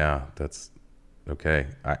 Yeah, that's okay.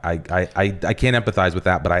 I can't empathize with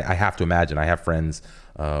that, but I have to imagine. I have friends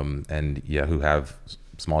and yeah, who have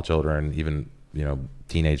small children, even, you know,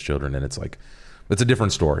 teenage children, and it's like, it's a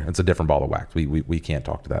different story. It's a different ball of wax. We can't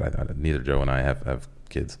talk to that. Neither Joe and I have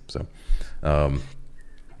kids. So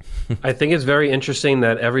I think it's very interesting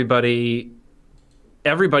that everybody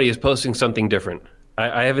is posting something different.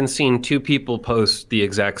 I haven't seen two people post the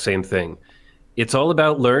exact same thing. It's all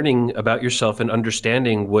about learning about yourself and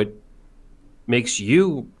understanding what makes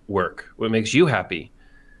you work, what makes you happy.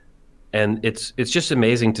 And it's just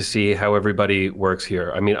amazing to see how everybody works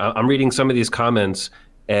here. I mean, I'm reading some of these comments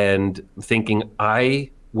and thinking I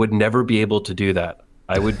would never be able to do that.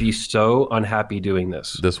 I would be so unhappy doing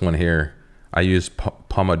this. This one here, I use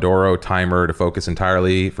Pomodoro timer to focus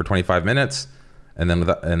entirely for 25 minutes and then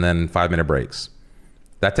 5-minute breaks.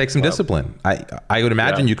 That takes some discipline. I would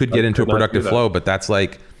imagine you could get into a productive flow, but that's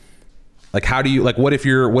like how do you, like, what if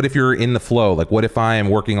you're in the flow? Like, what if I am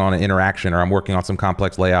working on an interaction, or I'm working on some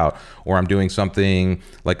complex layout, or I'm doing something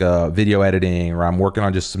like a video editing, or I'm working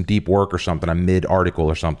on just some deep work or something, I'm mid article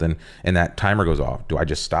or something, and that timer goes off. Do I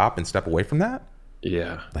just stop and step away from that?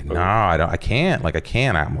 Yeah. Like, no, I can't. Like, I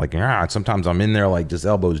can't. I'm like, sometimes I'm in there like just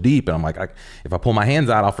elbows deep, and I'm like, if I pull my hands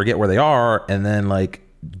out, I'll forget where they are. And then like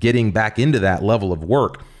getting back into that level of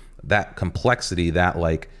work, that complexity, that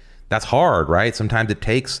like, that's hard, right? Sometimes it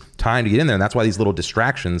takes time to get in there. And that's why these little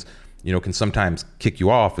distractions can sometimes kick you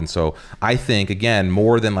off. And so I think, again,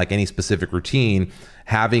 more than like any specific routine,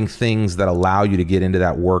 having things that allow you to get into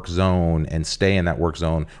that work zone and stay in that work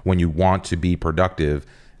zone when you want to be productive,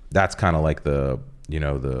 that's kind of like the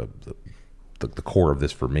core of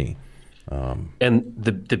this for me. And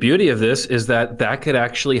the beauty of this is that could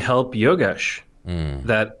actually help Yogesh.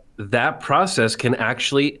 That process can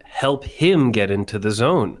actually help him get into the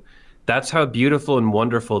zone. That's how beautiful and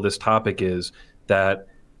wonderful this topic is, that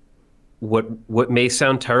what may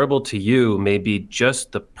sound terrible to you may be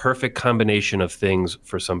just the perfect combination of things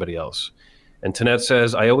for somebody else. And Tanette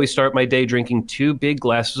says, I always start my day drinking 2 big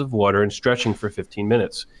glasses of water and stretching for 15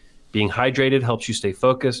 minutes. Being hydrated helps you stay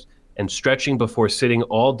focused, and stretching before sitting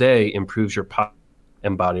all day improves your posture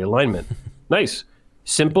and body alignment. Nice.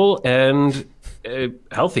 Simple and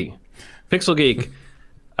healthy. Pixel Geek.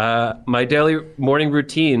 My daily morning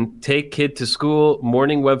routine: take kid to school,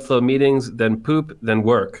 morning Webflow meetings, then poop, then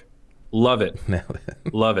work. Love it.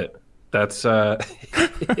 Love it. That's love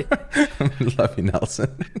you,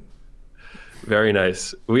 Nelson. Very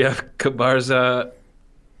nice. We have Kabarza.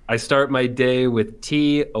 I start my day with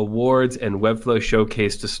tea, awards, and Webflow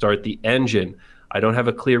showcase to start the engine. I don't have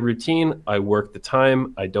a clear routine. I work the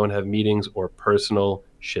time. I don't have meetings or personal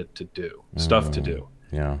shit to do, stuff to do.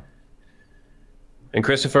 Yeah. And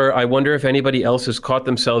Christopher, I wonder if anybody else has caught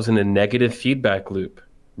themselves in a negative feedback loop,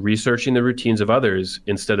 researching the routines of others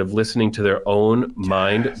instead of listening to their own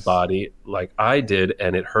mind, body, like I did,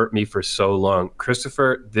 and it hurt me for so long.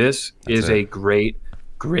 Christopher, this is a great,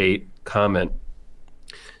 great comment.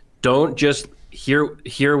 Don't just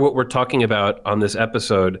hear what we're talking about on this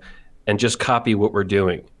episode and just copy what we're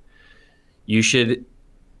doing. You should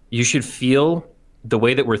feel the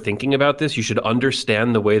way that we're thinking about this. You should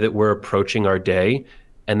understand the way that we're approaching our day,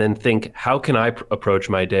 and then think, how can I approach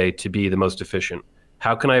my day to be the most efficient?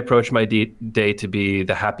 How can I approach my day to be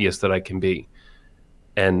the happiest that I can be?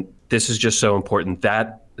 And this is just so important.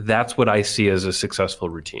 That's what I see as a successful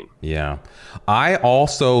routine. Yeah. I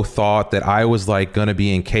also thought that I was like going to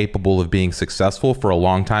be incapable of being successful for a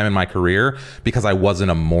long time in my career because I wasn't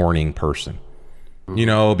a morning person.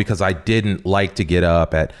 Because I didn't like to get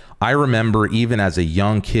up I remember even as a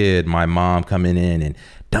young kid, my mom coming in and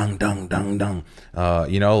dung, dung, dung, dung,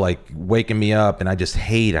 like waking me up, and I just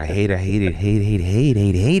hate.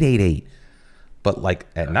 But like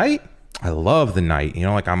at night, I love the night,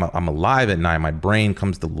 like I'm alive at night. My brain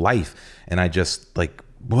comes to life, and I just like,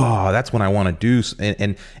 whoa, that's when I want to do.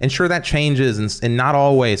 And sure, that changes, and not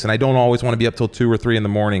always. And I don't always want to be up till 2 or 3 in the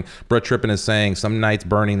morning. Brett Trippin is saying some nights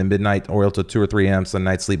burning the midnight oil till 2 or 3 a.m. Some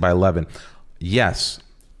nights sleep by 11. Yes,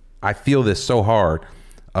 I feel this so hard.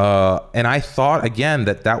 And I thought again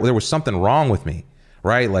that there was something wrong with me,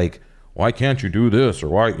 right? Like, why can't you do this? Or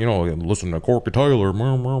why, listen to Corky Taylor,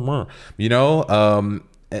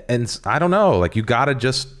 and I don't know, like you gotta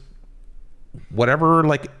just, whatever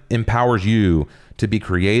like empowers you to be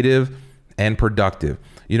creative and productive.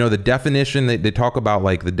 The definition that they talk about,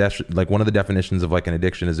 like one of the definitions of like an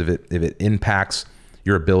addiction is if it impacts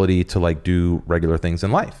your ability to like do regular things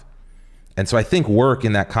in life. And so I think work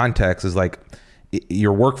in that context is like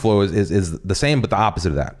your workflow is the same, but the opposite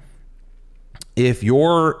of that. If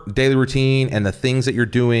your daily routine and the things that you're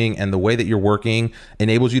doing and the way that you're working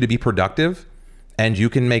enables you to be productive, and you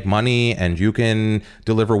can make money, and you can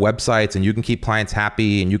deliver websites, and you can keep clients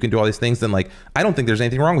happy, and you can do all these things, then like, I don't think there's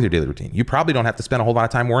anything wrong with your daily routine. You probably don't have to spend a whole lot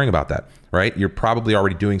of time worrying about that, right? You're probably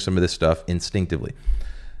already doing some of this stuff instinctively.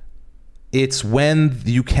 It's when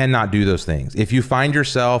you cannot do those things. If you find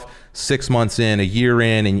yourself 6 months in, a year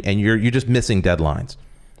in, and you're just missing deadlines,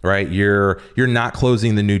 right? You're not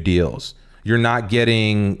closing the new deals. You're not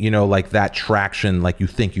getting, like that traction like you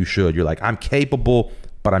think you should. You're like, I'm capable,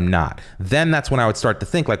 but I'm not. Then that's when I would start to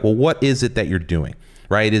think like, well, what is it that you're doing,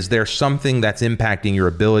 right? Is there something that's impacting your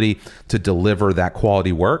ability to deliver that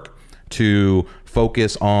quality work, to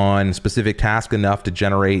focus on specific tasks enough to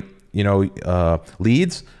generate,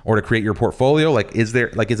 leads, or to create your portfolio? Like, is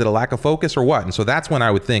it a lack of focus or what? And so that's when I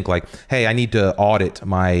would think like, hey, I need to audit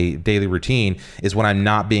my daily routine, is when I'm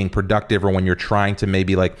not being productive, or when you're trying to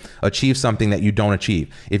maybe like achieve something that you don't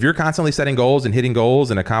achieve. If you're constantly setting goals and hitting goals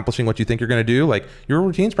and accomplishing what you think you're going to do, like your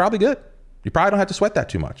routine's probably good. You probably don't have to sweat that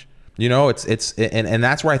too much. And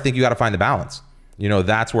that's where I think you got to find the balance.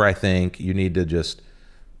 That's where I think you need to just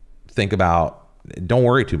think about, don't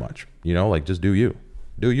worry too much, like just do you.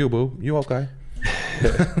 Do you, boo? You okay?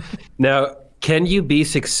 Now, can you be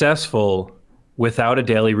successful without a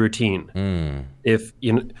daily routine? If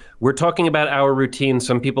we're talking about our routine,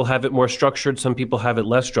 some people have it more structured, some people have it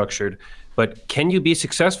less structured. But can you be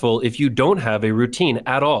successful if you don't have a routine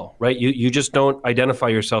at all, right? You just don't identify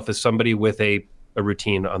yourself as somebody with a a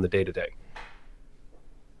routine on the day-to-day.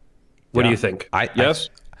 What do you think? Yes?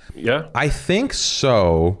 Yeah? I think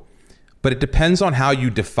so, but it depends on how you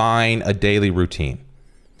define a daily routine,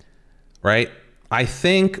 right? I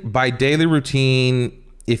think by daily routine,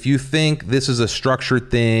 if you think this is a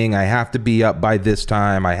structured thing, I have to be up by this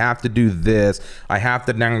time, I have to do this, I have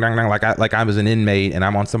to like I was an inmate and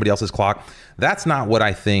I'm on somebody else's clock, that's not what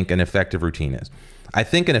I think an effective routine is. I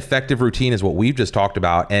think an effective routine is what we've just talked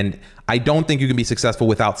about, and I don't think you can be successful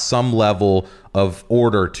without some level of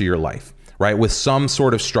order to your life, right? With some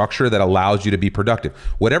sort of structure that allows you to be productive,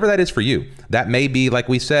 whatever that is for you. That may be, like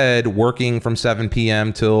we said, working from 7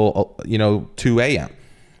 p.m. till 2 a.m.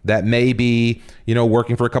 That may be,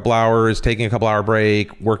 working for a couple hours, taking a couple hour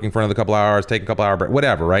break, working for another couple hours, taking a couple hour break,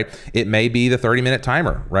 whatever, right? It may be the 30-minute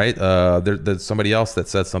timer, right? There's somebody else that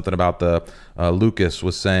said something about Lucas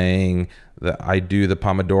was saying that I do the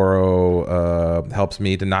Pomodoro, helps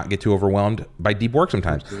me to not get too overwhelmed by deep work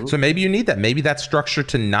sometimes. Mm-hmm. So maybe you need that. Maybe that's structure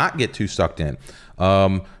to not get too sucked in.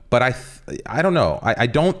 But I don't know. I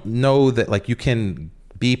don't know that like you can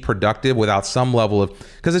be productive without some level of,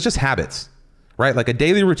 because it's just habits. Right? Like a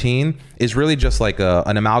daily routine is really just like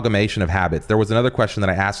an amalgamation of habits. There was another question that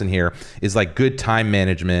I asked in here, is like good time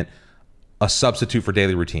management a substitute for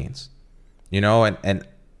daily routines? And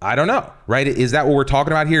I don't know, right? Is that what we're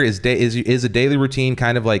talking about here? Is a daily routine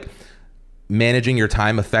kind of like managing your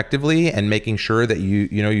time effectively and making sure that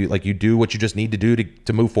you do what you just need to do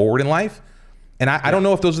to move forward in life? And I don't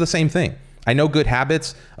know if those are the same thing. I know good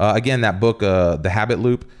habits, again, that book, The Habit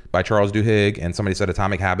Loop by Charles Duhigg, and somebody said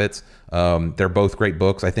Atomic Habits. They're both great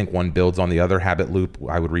books. I think one builds on the other. Habit Loop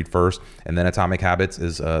I would read first, and then Atomic Habits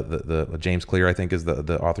is the James Clear, I think, is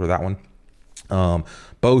the author of that one.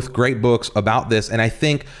 Both great books about this, and I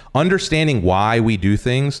think understanding why we do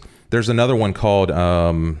things. There's another one called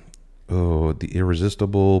The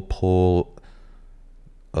Irresistible Pull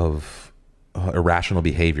of Irrational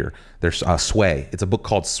Behavior. There's Sway. It's a book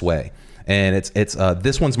called Sway. And it's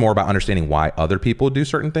this one's more about understanding why other people do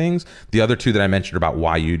certain things. The other two that I mentioned are about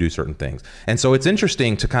why you do certain things. And so it's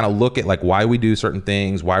interesting to kind of look at like why we do certain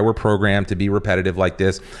things, why we're programmed to be repetitive like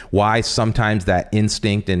this, why sometimes that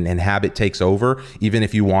instinct and habit takes over. Even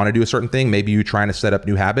if you want to do a certain thing, maybe you're trying to set up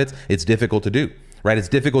new habits, it's difficult to do. Right? It's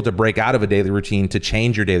difficult to break out of a daily routine, to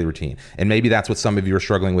change your daily routine. And maybe that's what some of you are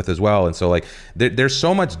struggling with as well. And so like there's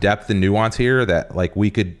so much depth and nuance here that like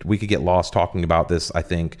we could get lost talking about this, I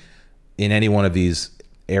think, in any one of these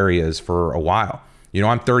areas for a while.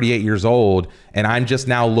 I'm 38 years old and I'm just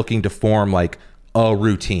now looking to form like a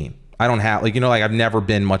routine. I don't have I've never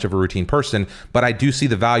been much of a routine person, but I do see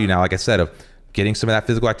the value now, like I said, of getting some of that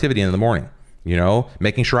physical activity in the morning,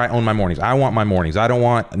 making sure I own my mornings. I want my mornings. I don't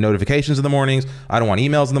want notifications in the mornings. I don't want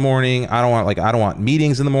emails in the morning. I don't want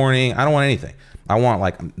meetings in the morning. I don't want anything. I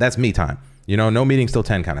want that's me time, no meetings till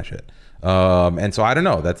 10 kind of shit. And so I don't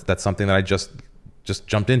know, that's something that I just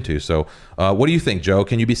jumped into. So what do you think, Joe?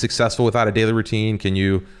 Can you be successful without a daily routine? Can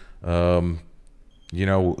you, do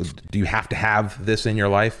you have to have this in your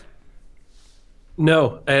life?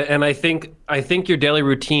 No. And I think your daily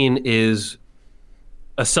routine is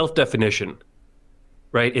a self-definition,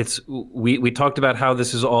 right? We talked about how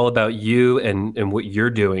this is all about you and what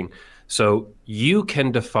you're doing. So you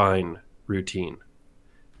can define routine.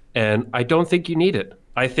 And I don't think you need it.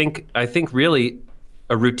 I think really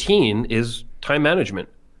a routine is time management,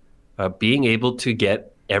 being able to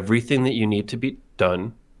get everything that you need to be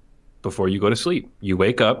done before you go to sleep. You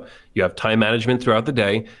wake up, you have time management throughout the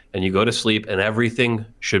day, and you go to sleep and everything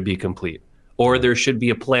should be complete. Or there should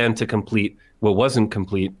be a plan to complete what wasn't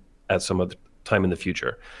complete at some other time in the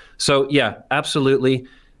future. So yeah, absolutely.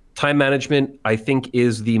 Time management, I think,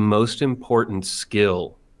 is the most important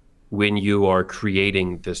skill when you are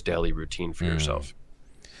creating this daily routine for yourself.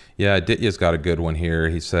 Yeah, Ditya's got a good one here.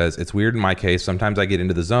 He says, it's weird in my case. Sometimes I get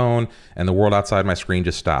into the zone and the world outside my screen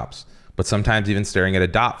just stops. But sometimes even staring at a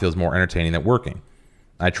dot feels more entertaining than working.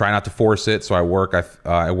 I try not to force it, so I work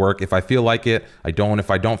if I feel like it. I don't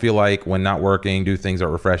if I don't feel like, when not working, do things that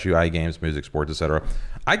refresh you, games, music, sports, etc.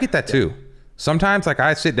 I get that too. Sometimes like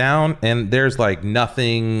I sit down and there's like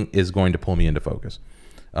nothing is going to pull me into focus.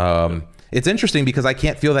 It's interesting because I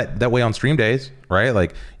can't feel that way on stream days, right?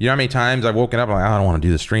 Like, how many times I've woken up, I'm like, I don't want to do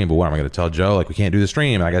the stream, but what am I going to tell Joe? Like, we can't do the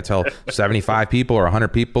stream. And I got to tell 75 people or 100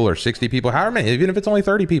 people or 60 people, however many, even if it's only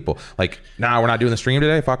 30 people. Like, nah, we're not doing the stream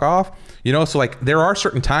today. Fuck off. So like there are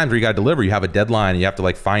certain times where you got to deliver. You have a deadline and you have to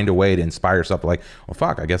like find a way to inspire yourself. Like, well,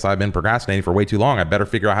 fuck, I guess I've been procrastinating for way too long. I better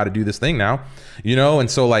figure out how to do this thing now, And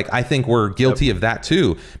so like, I think we're guilty of that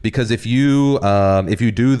too, because if you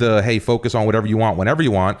do the, hey, focus on whatever you want, whenever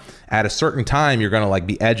you want, at a certain time, you're going to like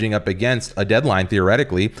be edging up against a deadline deadline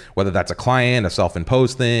theoretically, whether that's a client, a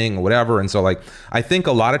self-imposed thing, or whatever. And so like, I think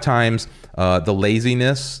a lot of times the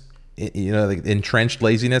laziness, you know, the entrenched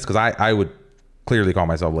laziness, because I would clearly call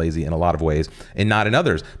myself lazy in a lot of ways and not in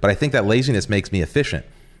others, but I think that laziness makes me efficient.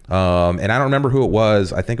 And I don't remember who it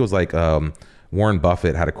was. I think it was like Warren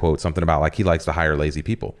Buffett had a quote, something about like he likes to hire lazy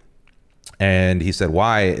people. And he said,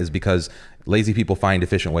 why? Is because lazy people find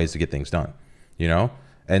efficient ways to get things done, you know?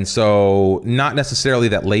 And so not necessarily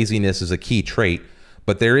that laziness is a key trait,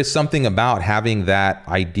 but there is something about having that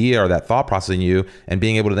idea or that thought process in you and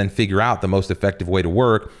being able to then figure out the most effective way to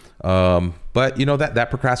work. But you know, that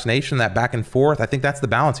procrastination, that back and forth, I think that's the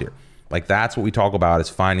balance here. Like that's what we talk about, is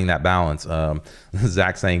finding that balance.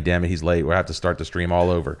 Zach saying, damn it, he's late. We'll have to start the stream all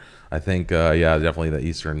over. I think, yeah, definitely the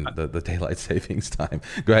Eastern, the daylight savings time.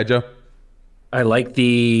 Go ahead, Joe. I like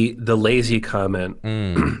the lazy comment.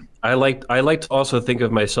 I like to also think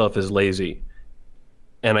of myself as lazy.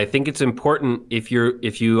 And I think it's important if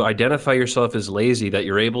you identify yourself as lazy, that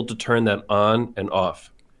you're able to turn that on and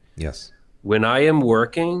off. Yes. When I am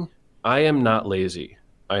working, I am not lazy.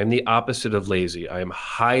 I am the opposite of lazy. I am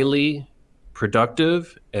highly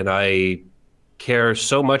productive, and I care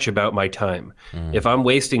so much about my time. If I'm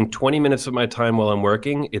wasting 20 minutes of my time while I'm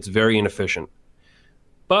working, it's very inefficient.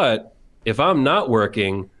 But if I'm not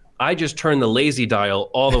working, I just turn the lazy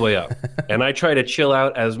dial all the way up and I try to chill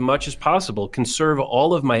out as much as possible, conserve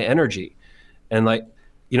all of my energy. And like,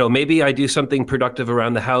 you know, maybe I do something productive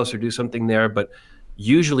around the house or do something there, but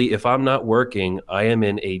usually if I'm not working, I am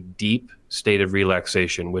in a deep state of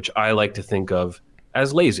relaxation, which I like to think of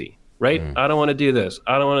as lazy, right? I don't want to do this.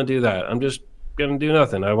 I don't want to do that. I'm just going to do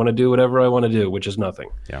nothing. I want to do whatever I want to do, which is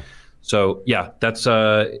nothing. Yeah. So yeah, that's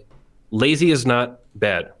lazy is not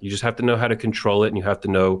bad. You just have to know how to control it, and you have to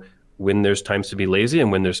know when there's times to be lazy and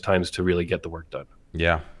when there's times to really get the work done.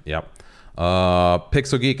 Yeah. Yep.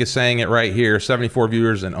 Pixel Geek is saying it right here. 74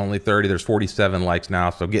 viewers and only 30. There's 47 likes now,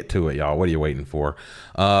 so get to it, y'all. What are you waiting for?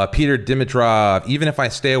 Peter Dimitrov, even if I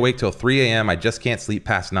stay awake till 3 a.m., I just can't sleep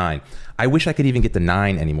past 9. I wish I could even get to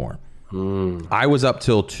 9 anymore. I was up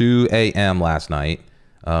till 2 a.m. last night.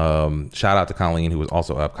 Shout out to Colleen, who was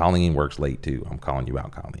also up. Colleen works late too. I'm calling you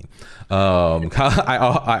out, Colleen.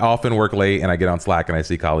 I often work late and I get on Slack and I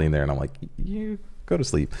see Colleen there and I'm like, you go to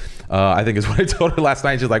sleep. I think is what I told her last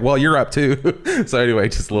night. She's like, well, you're up too. So anyway,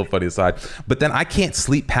 just a little funny aside. But then I can't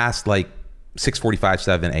sleep past like 6:45,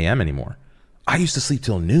 7 a.m. anymore. I used to sleep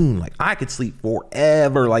till noon. Like I could sleep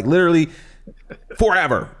forever, like literally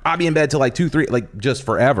forever. I'll be in bed till like 2, 3, like just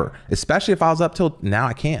forever, especially if I was up till now.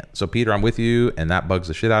 I can't. So Peter, I'm with you, and that bugs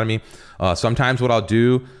the shit out of me. Sometimes what I'll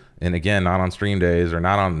do, and again, not on stream days or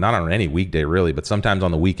not on any weekday really, but sometimes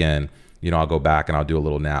on the weekend, you know, I'll go back and I'll do a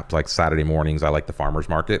little nap. Like Saturday mornings, I like the farmer's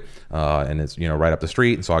market, and it's, you know, right up the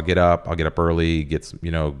street. And so I'll get up early, get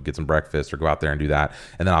some breakfast or go out there and do that.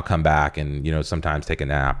 And then I'll come back and, you know, sometimes take a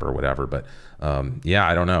nap or whatever. But yeah,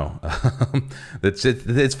 I don't know.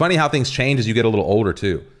 It's funny how things change as you get a little older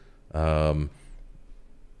too. I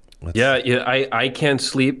can't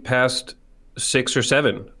sleep past 6 or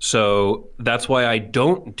 7. So that's why I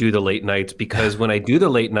don't do the late nights, because when I do the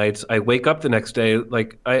late nights, I wake up the next day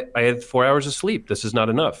like I had 4 hours of sleep. This is not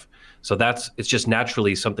enough. So it's just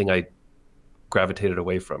naturally something I gravitated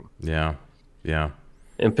away from. Yeah. Yeah.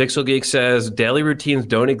 And Pixel Geek says, daily routines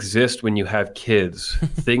don't exist when you have kids.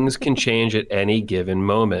 Things can change at any given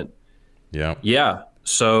moment. Yeah. Yeah.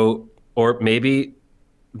 So, or maybe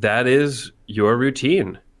that is your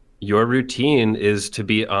routine. Your routine is to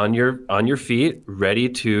be on your feet, ready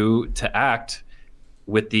to act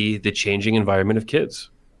with the changing environment of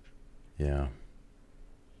kids. Yeah.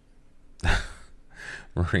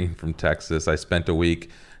 Marine from Texas. I spent a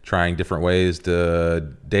week trying different ways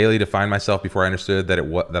to daily define myself before I understood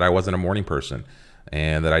that that I wasn't a morning person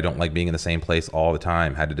and that I don't like being in the same place all the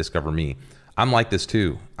time. Had to discover me. I'm like this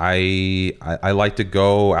too. I like to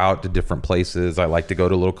go out to different places. I like to go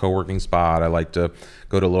to a little co-working spot. I like to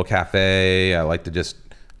go to a little cafe. I like to just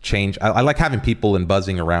change. I like having people and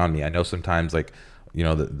buzzing around me. I know sometimes, like, you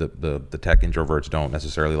know, the tech introverts don't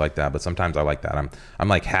necessarily like that, but sometimes I like that. I'm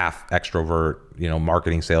like half extrovert, you know,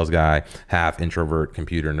 marketing sales guy, half introvert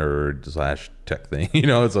computer nerd / tech thing, you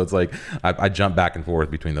know. So it's like I jump back and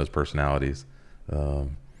forth between those personalities.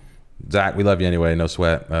 Zach, we love you anyway. No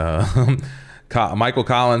sweat. Michael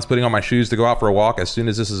Collins, putting on my shoes to go out for a walk as soon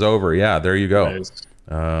as this is over. Yeah, there you go. Nice.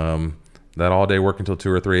 That all day work until 2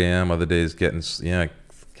 or 3 a.m. Other days getting,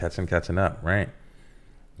 catching up, right?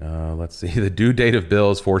 Let's see. The due date of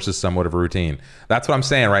bills forces somewhat of a routine. That's what I'm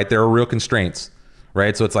saying, right? There are real constraints,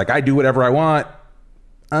 right? So it's like I do whatever I want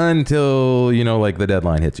until, you know, like the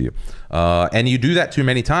deadline hits you. And you do that too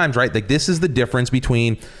many times, right? Like this is the difference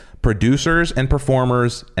between producers and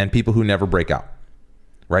performers and people who never break out,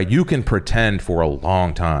 right? You can pretend for a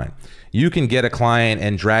long time. You can get a client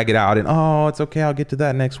and drag it out and, oh, it's okay, I'll get to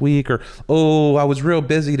that next week. Or, oh, I was real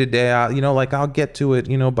busy today. I'll get to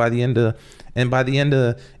it, by the end of,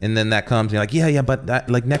 and then that comes and you're like, yeah, but that,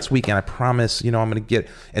 like next weekend, I promise, I'm going to get,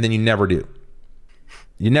 and then you never do.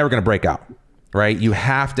 You're never going to break out, right? You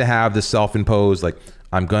have to have the self-imposed, like,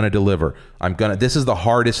 I'm going to deliver. This is the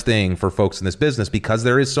hardest thing for folks in this business because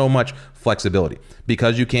there is so much flexibility,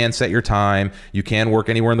 because you can set your time, you can work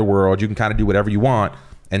anywhere in the world, you can kind of do whatever you want.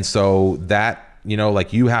 And so that,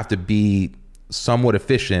 you have to be somewhat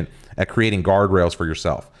efficient at creating guardrails for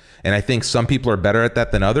yourself. And I think some people are better at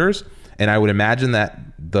that than others. And I would imagine that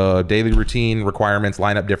the daily routine requirements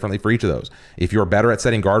line up differently for each of those. If you're better at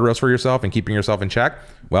setting guardrails for yourself and keeping yourself in check,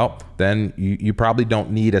 well, then you probably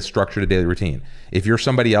don't need a structured daily routine. If you're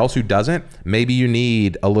somebody else who doesn't, maybe you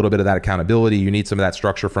need a little bit of that accountability. You need some of that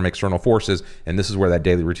structure from external forces. And this is where that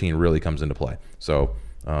daily routine really comes into play. So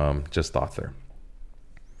just thoughts there.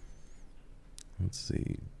 Let's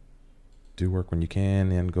see. Do work when you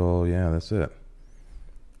can. End goal. Yeah, that's it.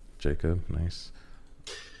 Jacob, nice.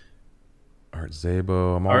 Art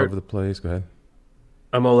Zabo, I'm all over the place. Go ahead.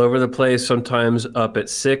 I'm all over the place. Sometimes up at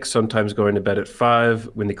 6, sometimes going to bed at 5.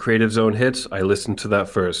 When the creative zone hits, I listen to that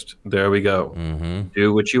first. There we go.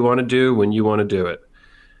 Do what you want to do when you want to do it.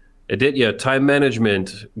 Aditya, time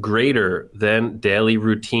management greater than daily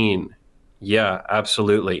routine. Yeah,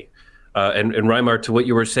 absolutely. And Reimar, to what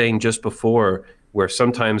you were saying just before, where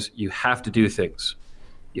sometimes you have to do things.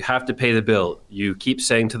 You have to pay the bill. You keep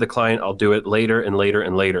saying to the client, I'll do it later and later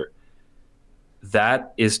and later.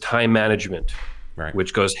 That is time management, right,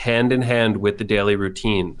 which goes hand in hand with the daily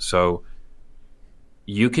routine. So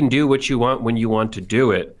you can do what you want when you want to do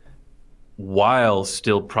it while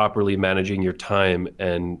still properly managing your time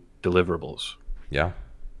and deliverables. Yeah.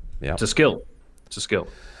 It's a skill.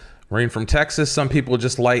 Marine from Texas, some people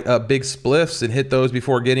just light up big spliffs and hit those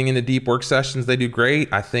before getting into deep work sessions. They do great.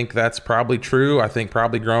 I think that's probably true. I think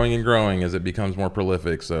probably growing and growing as it becomes more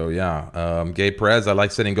prolific. So yeah, Gabe Perez, I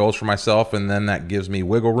like setting goals for myself, and then that gives me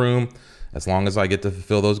wiggle room as long as I get to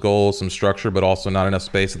fulfill those goals, some structure, but also not enough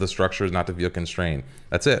space of the structures not to feel constrained.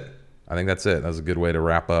 That's it. I think that's it. That's a good way to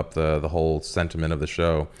wrap up the whole sentiment of the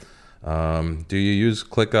show. Do you use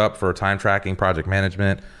ClickUp for time tracking, project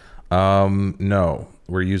management? No.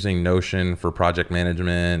 We're using Notion for project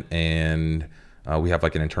management, and we have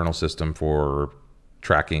like an internal system for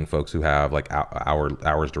tracking folks who have like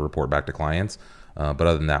hours to report back to clients. But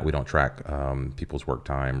other than that, we don't track people's work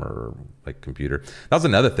time or like computer. That was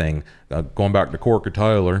another thing. Going back to Cork or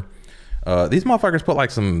Tyler, these motherfuckers put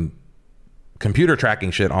like some computer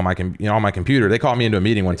tracking shit on my computer. They called me into a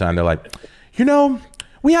meeting one time. They're like,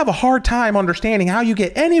 we have a hard time understanding how you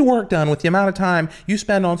get any work done with the amount of time you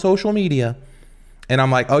spend on social media. And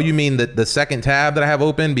I'm like, oh, you mean the second tab that I have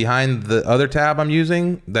open behind the other tab I'm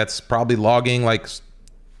using? That's probably logging like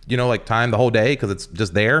time the whole day because it's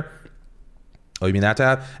just there. Oh, you mean that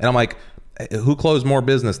tab? And I'm like, who closed more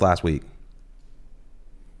business last week?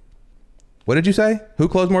 What did you say? Who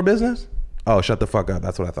closed more business? Oh, shut the fuck up.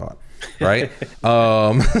 That's what I thought. Right.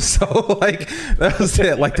 So like, that was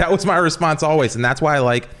it. Like, that was my response always. And that's why I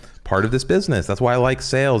like part of this business. That's why I like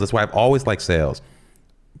sales. That's why I've always liked sales.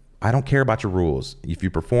 I don't care about your rules. If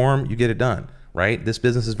you perform, you get it done, right? This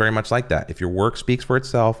business is very much like that. If your work speaks for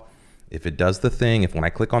itself, if it does the thing, if when I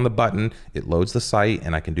click on the button, it loads the site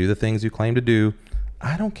and I can do the things you claim to do,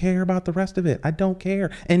 I don't care about the rest of it. I don't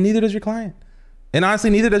care. And neither does your client. And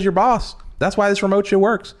honestly, neither does your boss. That's why this remote shit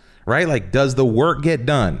works, right? Like, does the work get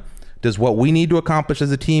done? Does what we need to accomplish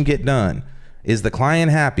as a team get done? Is the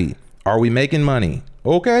client happy? Are we making money?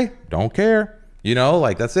 Okay, don't care.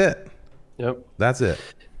 Like, that's it. Yep. That's it.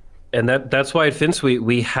 And that's why at FinSuite,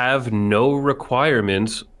 we have no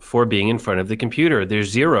requirements for being in front of the computer. There's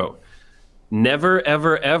zero. Never,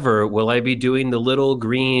 ever, ever will I be doing the little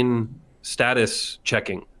green status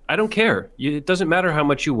checking. I don't care. It doesn't matter how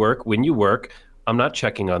much you work. When you work, I'm not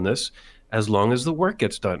checking on this as long as the work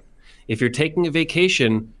gets done. If you're taking a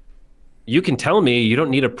vacation, you can tell me you don't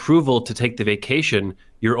need approval to take the vacation.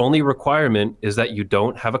 Your only requirement is that you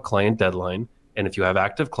don't have a client deadline. And if you have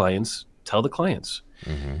active clients, tell the clients.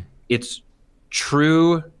 Mm-hmm. It's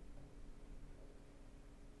true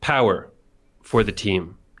power for the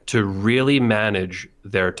team to really manage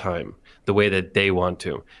their time the way that they want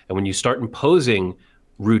to. And when you start imposing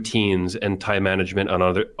routines and time management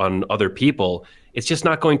on other people, it's just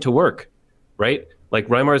not going to work, right? Like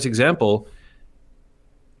Reimar's example,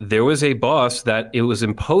 there was a boss that it was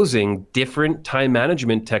imposing different time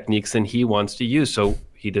management techniques than he wants to use. So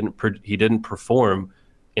he didn't perform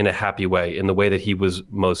in a happy way, in the way that he was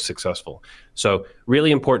most successful. So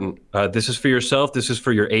really important. This is for yourself. This is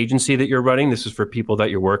for your agency that you're running. This is for people that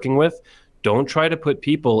you're working with. Don't try to put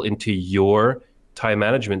people into your time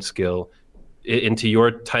management into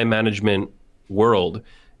your time management world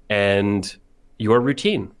and your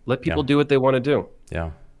routine. Let people do what they want to do.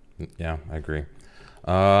 Yeah. Yeah, I agree.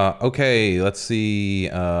 Okay, let's see.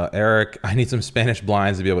 Eric, I need some Spanish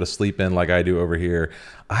blinds to be able to sleep in like I do over here.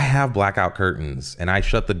 I have blackout curtains and I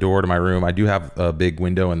shut the door to my room. I do have a big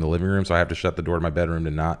window in the living room, so I have to shut the door to my bedroom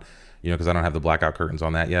to not, because I don't have the blackout curtains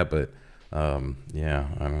on that yet. But yeah,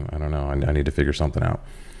 I don't know. I need to figure something out.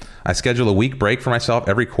 I schedule a week break for myself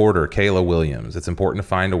every quarter. Kayla Williams. It's important to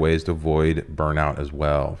find ways to avoid burnout as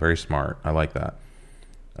well. Very smart. I like that.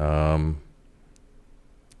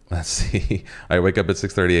 Let's see. I wake up at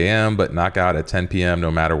 6:30 a.m. but knock out at 10 p.m.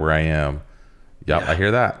 no matter where I am. Yep, yeah. I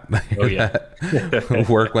hear that. That.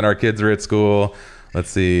 Work when our kids are at school. Let's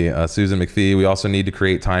see. Susan McPhee. We also need to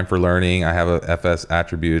create time for learning. I have a FS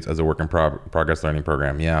attributes as a work in progress learning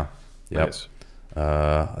program. Yeah. Yep. Nice.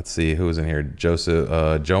 Let's see who was in here.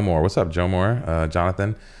 Joseph, Joe Moore. What's up, Joe Moore?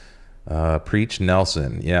 Jonathan. Preach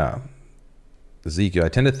Nelson. Yeah. Ezekiel, I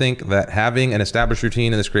tend to think that having an established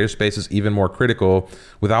routine in this creative space is even more critical.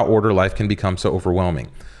 Without order, life can become so overwhelming.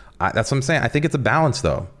 That's what I'm saying. I think it's a balance,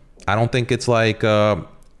 though. I don't think it's like,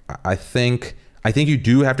 I think you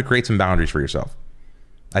do have to create some boundaries for yourself.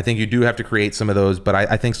 I think you do have to create some of those, but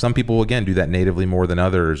I think some people, again, do that natively more than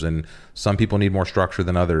others, and some people need more structure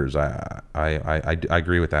than others. I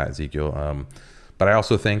agree with that, Ezekiel. But I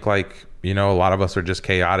also think, like, a lot of us are just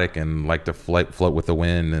chaotic and like to float with the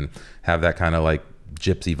wind and have that kind of like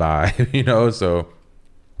gypsy vibe, so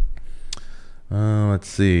let's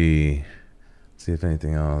see if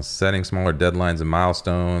anything else. Setting smaller deadlines and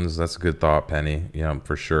milestones. That's a good thought, Penny. Yeah,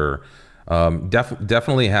 for sure.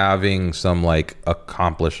 Definitely having some like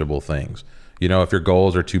accomplishable things. If your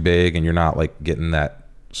goals are too big and you're not like getting that,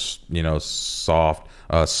 soft,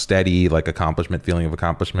 steady, like feeling of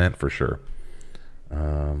accomplishment, for sure.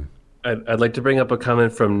 I'd like to bring up a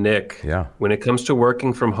comment from Nick. Yeah. When it comes to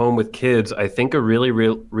working from home with kids, I think a really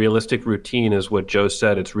realistic routine is what Joe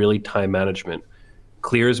said. It's really time management.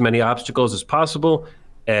 Clear as many obstacles as possible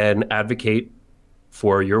and advocate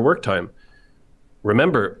for your work time.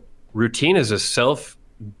 Remember, routine is a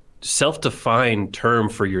self-defined term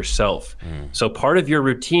for yourself. So part of your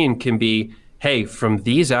routine can be, hey, from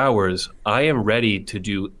these hours, I am ready to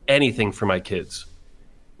do anything for my kids.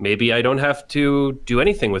 Maybe I don't have to do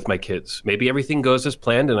anything with my kids. Maybe everything goes as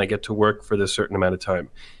planned and I get to work for this certain amount of time.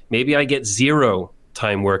 Maybe I get 0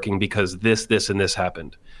 time working because this, and this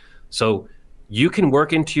happened. So you can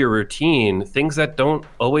work into your routine things that don't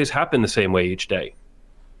always happen the same way each day.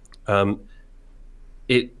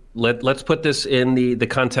 Let's put this in the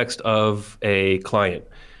context of a client.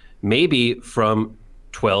 Maybe from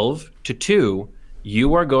 12 to 2,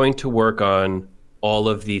 you are going to work on all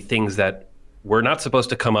of the things that were not supposed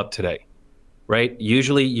to come up today, right?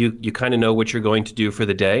 Usually you kind of know what you're going to do for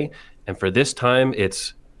the day. And for this time,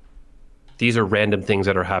 these are random things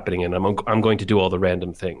that are happening and I'm going to do all the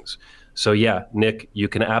random things. So yeah, Nick, you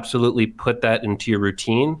can absolutely put that into your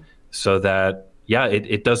routine so that,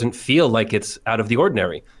 it doesn't feel like it's out of the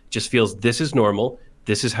ordinary. It just feels this is normal.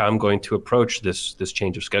 This is how I'm going to approach this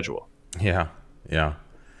change of schedule. Yeah. Yeah.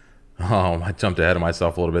 Oh, I jumped ahead of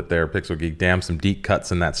myself a little bit there. Pixel Geek, damn, some deep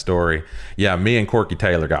cuts in that story. Yeah, me and Corky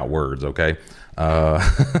Taylor got words, okay?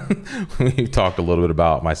 We talked a little bit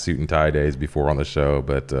about my suit and tie days before on the show,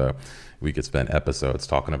 but we could spend episodes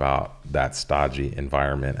talking about that stodgy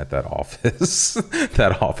environment at that office.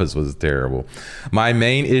 That office was terrible. My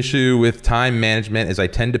main issue with time management is I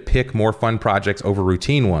tend to pick more fun projects over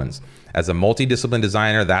routine ones. As a multidiscipline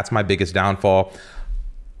designer, that's my biggest downfall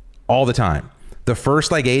all the time. The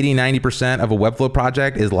first like 80-90% of a Webflow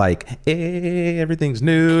project is like, hey, everything's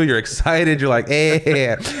new. You're excited. You're like,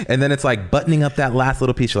 hey. And then it's like buttoning up that last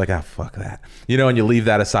little piece. You're like, ah, fuck that. And you leave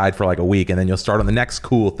that aside for like a week and then you'll start on the next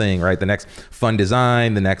cool thing, right? The next fun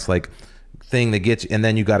design, the next like thing that gets you. And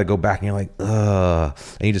then you got to go back and you're like, ugh.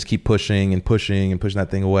 And you just keep pushing and pushing and pushing that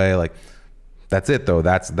thing away. Like, that's it though.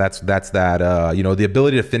 That's that, the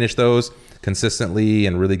ability to finish those consistently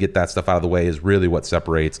and really get that stuff out of the way is really what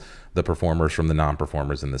separates the performers from the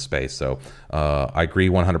non-performers in this space. So I agree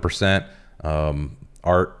 100%.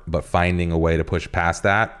 Art, but finding a way to push past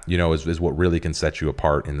that, is what really can set you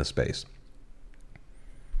apart in the space.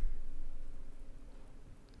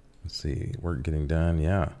 Let's see, we're getting done.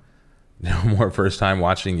 Yeah. No more first time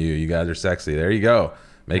watching you. You guys are sexy. There you go.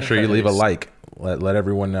 Make sure you leave a like. Let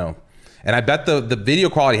everyone know. And I bet the video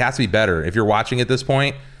quality has to be better. If you're watching at this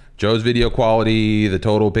point, Joe's video quality, the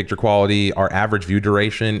total picture quality, our average view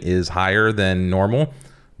duration is higher than normal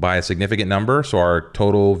by a significant number. So our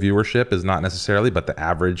total viewership is not necessarily, but the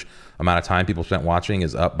average amount of time people spent watching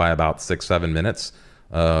is up by about 6-7 minutes,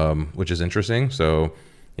 which is interesting. So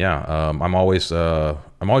yeah, I'm always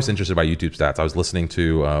interested by YouTube stats. I was listening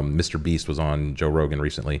to Mr. Beast was on Joe Rogan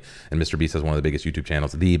recently, and Mr. Beast has one of the biggest YouTube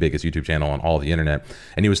channels, the biggest YouTube channel on all of the internet,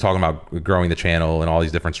 and he was talking about growing the channel and all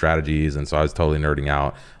these different strategies, and so I was totally nerding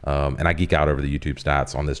out, and I geek out over the YouTube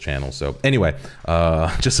stats on this channel. So anyway,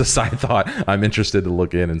 just a side thought, I'm interested to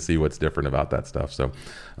look in and see what's different about that stuff. So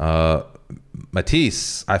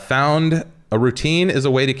Matisse, I found a routine is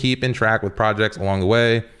a way to keep in track with projects along the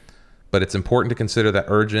way, but it's important to consider that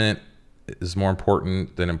urgent is more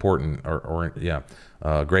important than important, or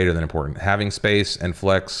greater than important. Having space and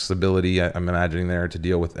flexibility, I'm imagining there, to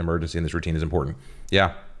deal with emergency in this routine is important.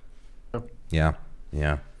 Yeah. Let's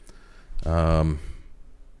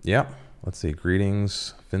see.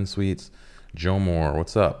 Greetings, FinSuites. Joe Moore,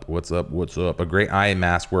 what's up? What's up? A great eye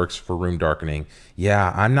mask works for room darkening.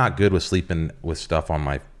 Yeah, I'm not good with sleeping with stuff on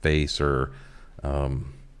my face, or I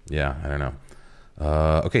don't know.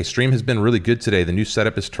 Okay, stream has been really good today. The new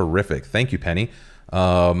setup is terrific. Thank you, Penny.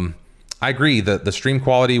 I agree. The stream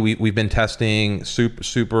quality we've been testing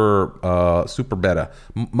super beta,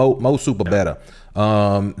 mo super beta.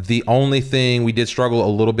 The only thing we did struggle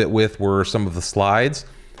a little bit with were some of the slides.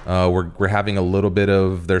 We're having a little bit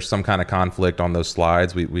of, there's some kind of conflict on those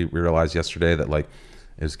slides. We realized yesterday that like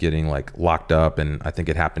it was getting like locked up, and I think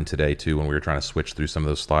it happened today too when we were trying to switch through some of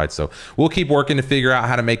those slides. So we'll keep working to figure out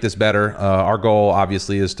how to make this better. Our goal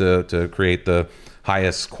obviously is to create the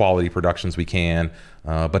highest quality productions we can,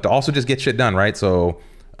 but to also just get shit done, right? So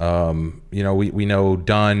we know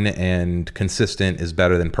done and consistent is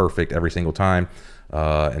better than perfect every single time.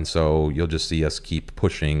 And so you'll just see us keep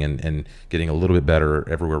pushing and getting a little bit better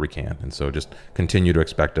everywhere we can. And so just continue to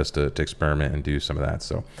expect us to experiment and do some of that.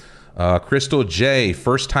 So Crystal J,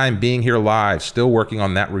 first time being here live, still working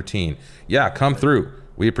on that routine. Yeah, come through.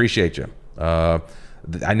 We appreciate you.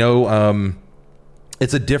 I know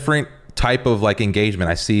it's a different type of like engagement.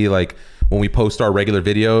 I see like when we post our regular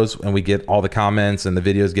videos and we get all the comments and the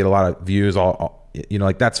videos get a lot of views,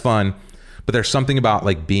 like that's fun. But there's something about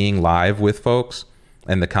like being live with folks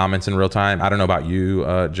and the comments in real time. I don't know about you,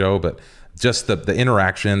 Joe, but just the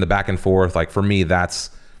interaction, the back and forth, like for me, that's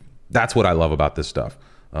what I love about this stuff.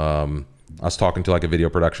 I was talking to like a video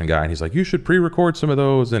production guy, and he's like, you should pre-record some of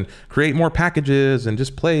those and create more packages and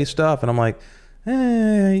just play stuff. And I'm like,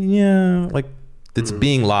 yeah, like it's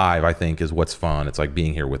being live, I think, is what's fun. It's like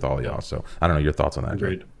being here with all y'all. So I don't know your thoughts on that.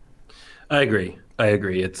 Agreed. I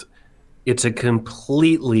agree. It's a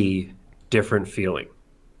completely different feeling,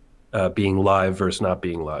 being live versus not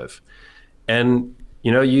being live. And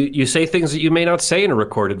you say things that you may not say in a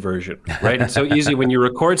recorded version, right? It's so easy when you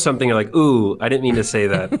record something, you're like, ooh, I didn't mean to say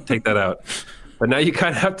that, take that out. But now you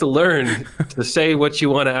kind of have to learn to say what you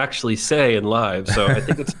want to actually say in live. So I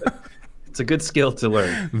think it's a good skill to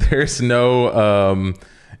learn. There's no,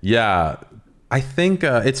 I think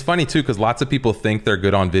it's funny too, because lots of people think they're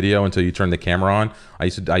good on video until you turn the camera on. I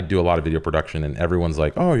do a lot of video production, and everyone's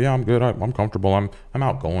like, "Oh yeah, I'm good. I'm comfortable. I'm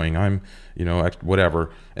outgoing. I'm whatever."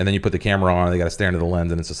 And then you put the camera on, and they got to stare into the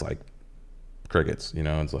lens, and it's just like crickets.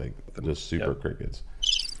 It's like just super crickets.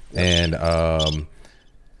 And I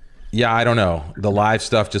don't know. The live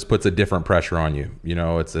stuff just puts a different pressure on you.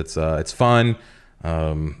 It's fun.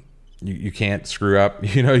 You can't screw up.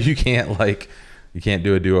 You can't like. You can't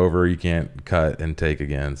do a do-over. You can't cut and take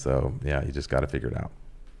again. So yeah, you just got to figure it out.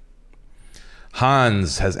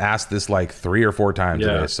 Hans has asked this like 3 or 4 times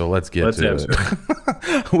today, so let's get to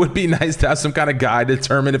it. Would be nice to have some kind of guide to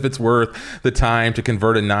determine if it's worth the time to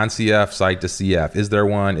convert a non-CF site to CF. Is there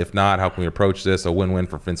one? If not, how can we approach this? A win-win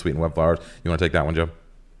for FinSuite and Webflowers. You want to take that one, Joe?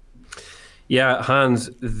 Yeah, Hans,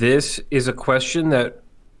 this is a question that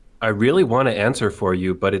I really want to answer for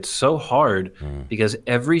you, but it's so hard because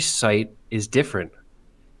every site is different.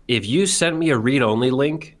 If you sent me a read-only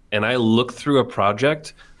link and I look through a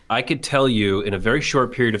project, I could tell you in a very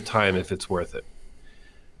short period of time if it's worth it.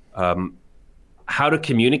 How to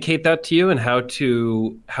communicate that to you and how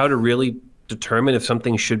to really determine if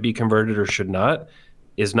something should be converted or should not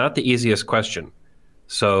is not the easiest question.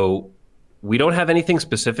 So we don't have anything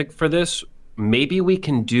specific for this. Maybe we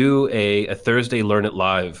can do a Thursday Learn It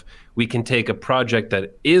Live. We can take a project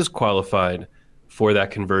that is qualified for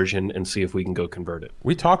that conversion and see if we can go convert it.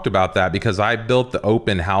 We talked about that because I built the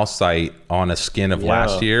open house site on a skin of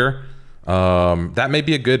last year. That may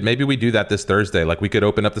be maybe we do that this Thursday. Like we could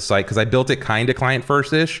open up the site because I built it kind of client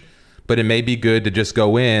first-ish, but it may be good to just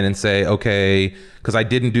go in and say, okay, because I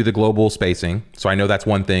didn't do the global spacing. So I know that's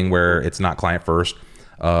one thing where it's not client first.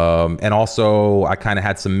 And also I kind of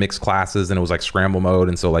had some mixed classes and it was like scramble mode.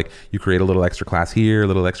 And so like you create a little extra class here, a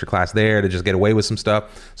little extra class there to just get away with some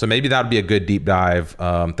stuff. So maybe that would be a good deep dive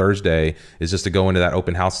Thursday, is just to go into that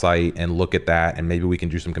open house site and look at that. And maybe we can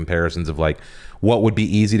do some comparisons of like, what would be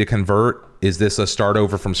easy to convert? Is this a start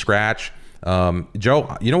over from scratch?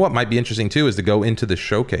 Joe, you know what might be interesting too, is to go into the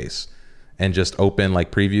showcase and just open like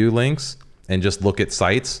preview links and just look at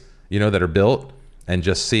sites, you know, that are built, and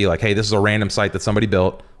just see like, hey, this is a random site that somebody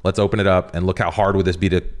built. Let's open it up and look how hard would this be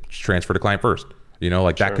to transfer to client first. You know,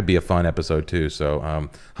 like that could be a fun episode too. So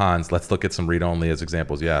Hans, let's look at some read-only as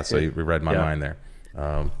examples. Yeah, so you read my mind there.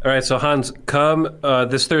 All right, so Hans, come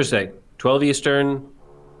this Thursday, 12 Eastern.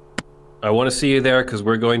 I want to see you there because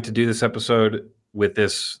we're going to do this episode with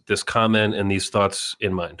this comment and these thoughts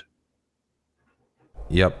in mind.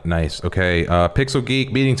 Yep, nice. Okay, Pixel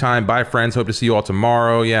Geek meeting time. Bye, friends. Hope to see you all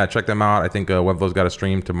tomorrow. Yeah, check them out. I think Webflow's got a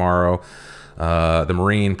stream tomorrow. The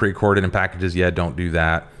Marine pre-recorded in packages. Yeah, don't do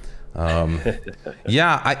that.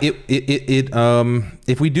 Yeah,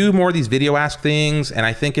 if we do more of these video ask things, and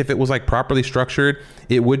I think if it was like properly structured,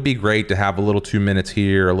 it would be great to have a little 2 minutes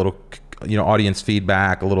here, a little, you know, audience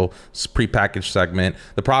feedback, a little pre-packaged segment.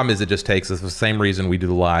 The problem is it just takes us the same reason we do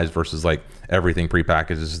the lives versus like everything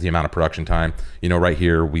pre-packaged. This is the amount of production time. You know, right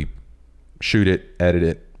here we shoot it, edit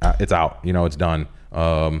it, it's out. You know, it's done.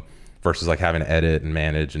 Versus like having to edit and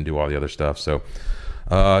manage and do all the other stuff. So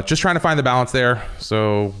just trying to find the balance there.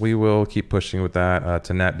 So we will keep pushing with that.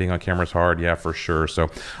 Tanet, being on camera is hard. Yeah, for sure. So,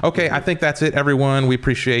 okay, I think that's it, everyone. We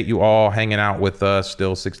appreciate you all hanging out with us.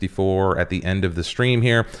 Still 64 at the end of the stream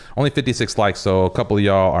here. Only 56 likes, so a couple of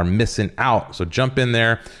y'all are missing out. So jump in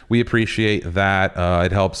there. We appreciate that.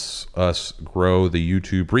 It helps us grow the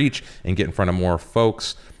YouTube reach and get in front of more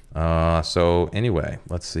folks. So anyway,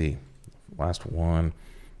 let's see. Last one.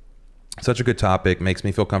 Such a good topic. Makes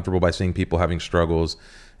me feel comfortable by seeing people having struggles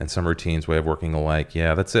and some routines way of working alike.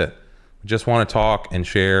 Yeah, that's it. We just want to talk and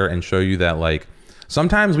share and show you that like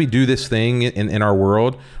sometimes we do this thing in our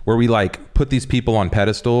world where we like put these people on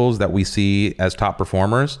pedestals that we see as top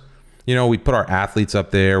performers. You know, we put our athletes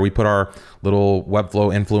up there. We put our little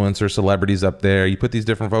Webflow influencer celebrities up there. You put these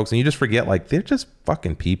different folks and you just forget like they're just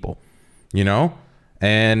fucking people, you know?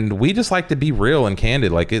 And we just like to be real and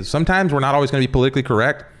candid. Like sometimes we're not always going to be politically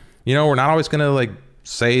correct. You know, we're not always going to like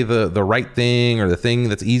say the right thing or the thing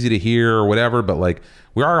that's easy to hear or whatever, but like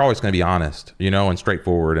we are always going to be honest, you know, and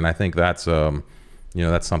straightforward. And I think that's, you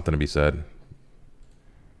know, that's something to be said.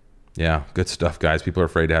 Yeah, good stuff, guys. People are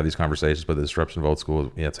afraid to have these conversations, but the disruption of old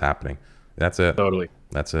school, yeah, it's happening. That's it. Totally.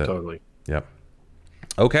 That's it. Totally. Yep.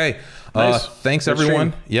 Okay. Nice. Thanks, Good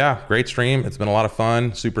everyone. stream. Yeah, great stream. It's been a lot of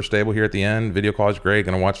fun. Super stable here at the end. Video call is great.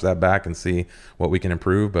 Going to watch that back and see what we can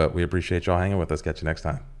improve, but we appreciate y'all hanging with us. Catch you next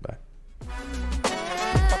time. Bye.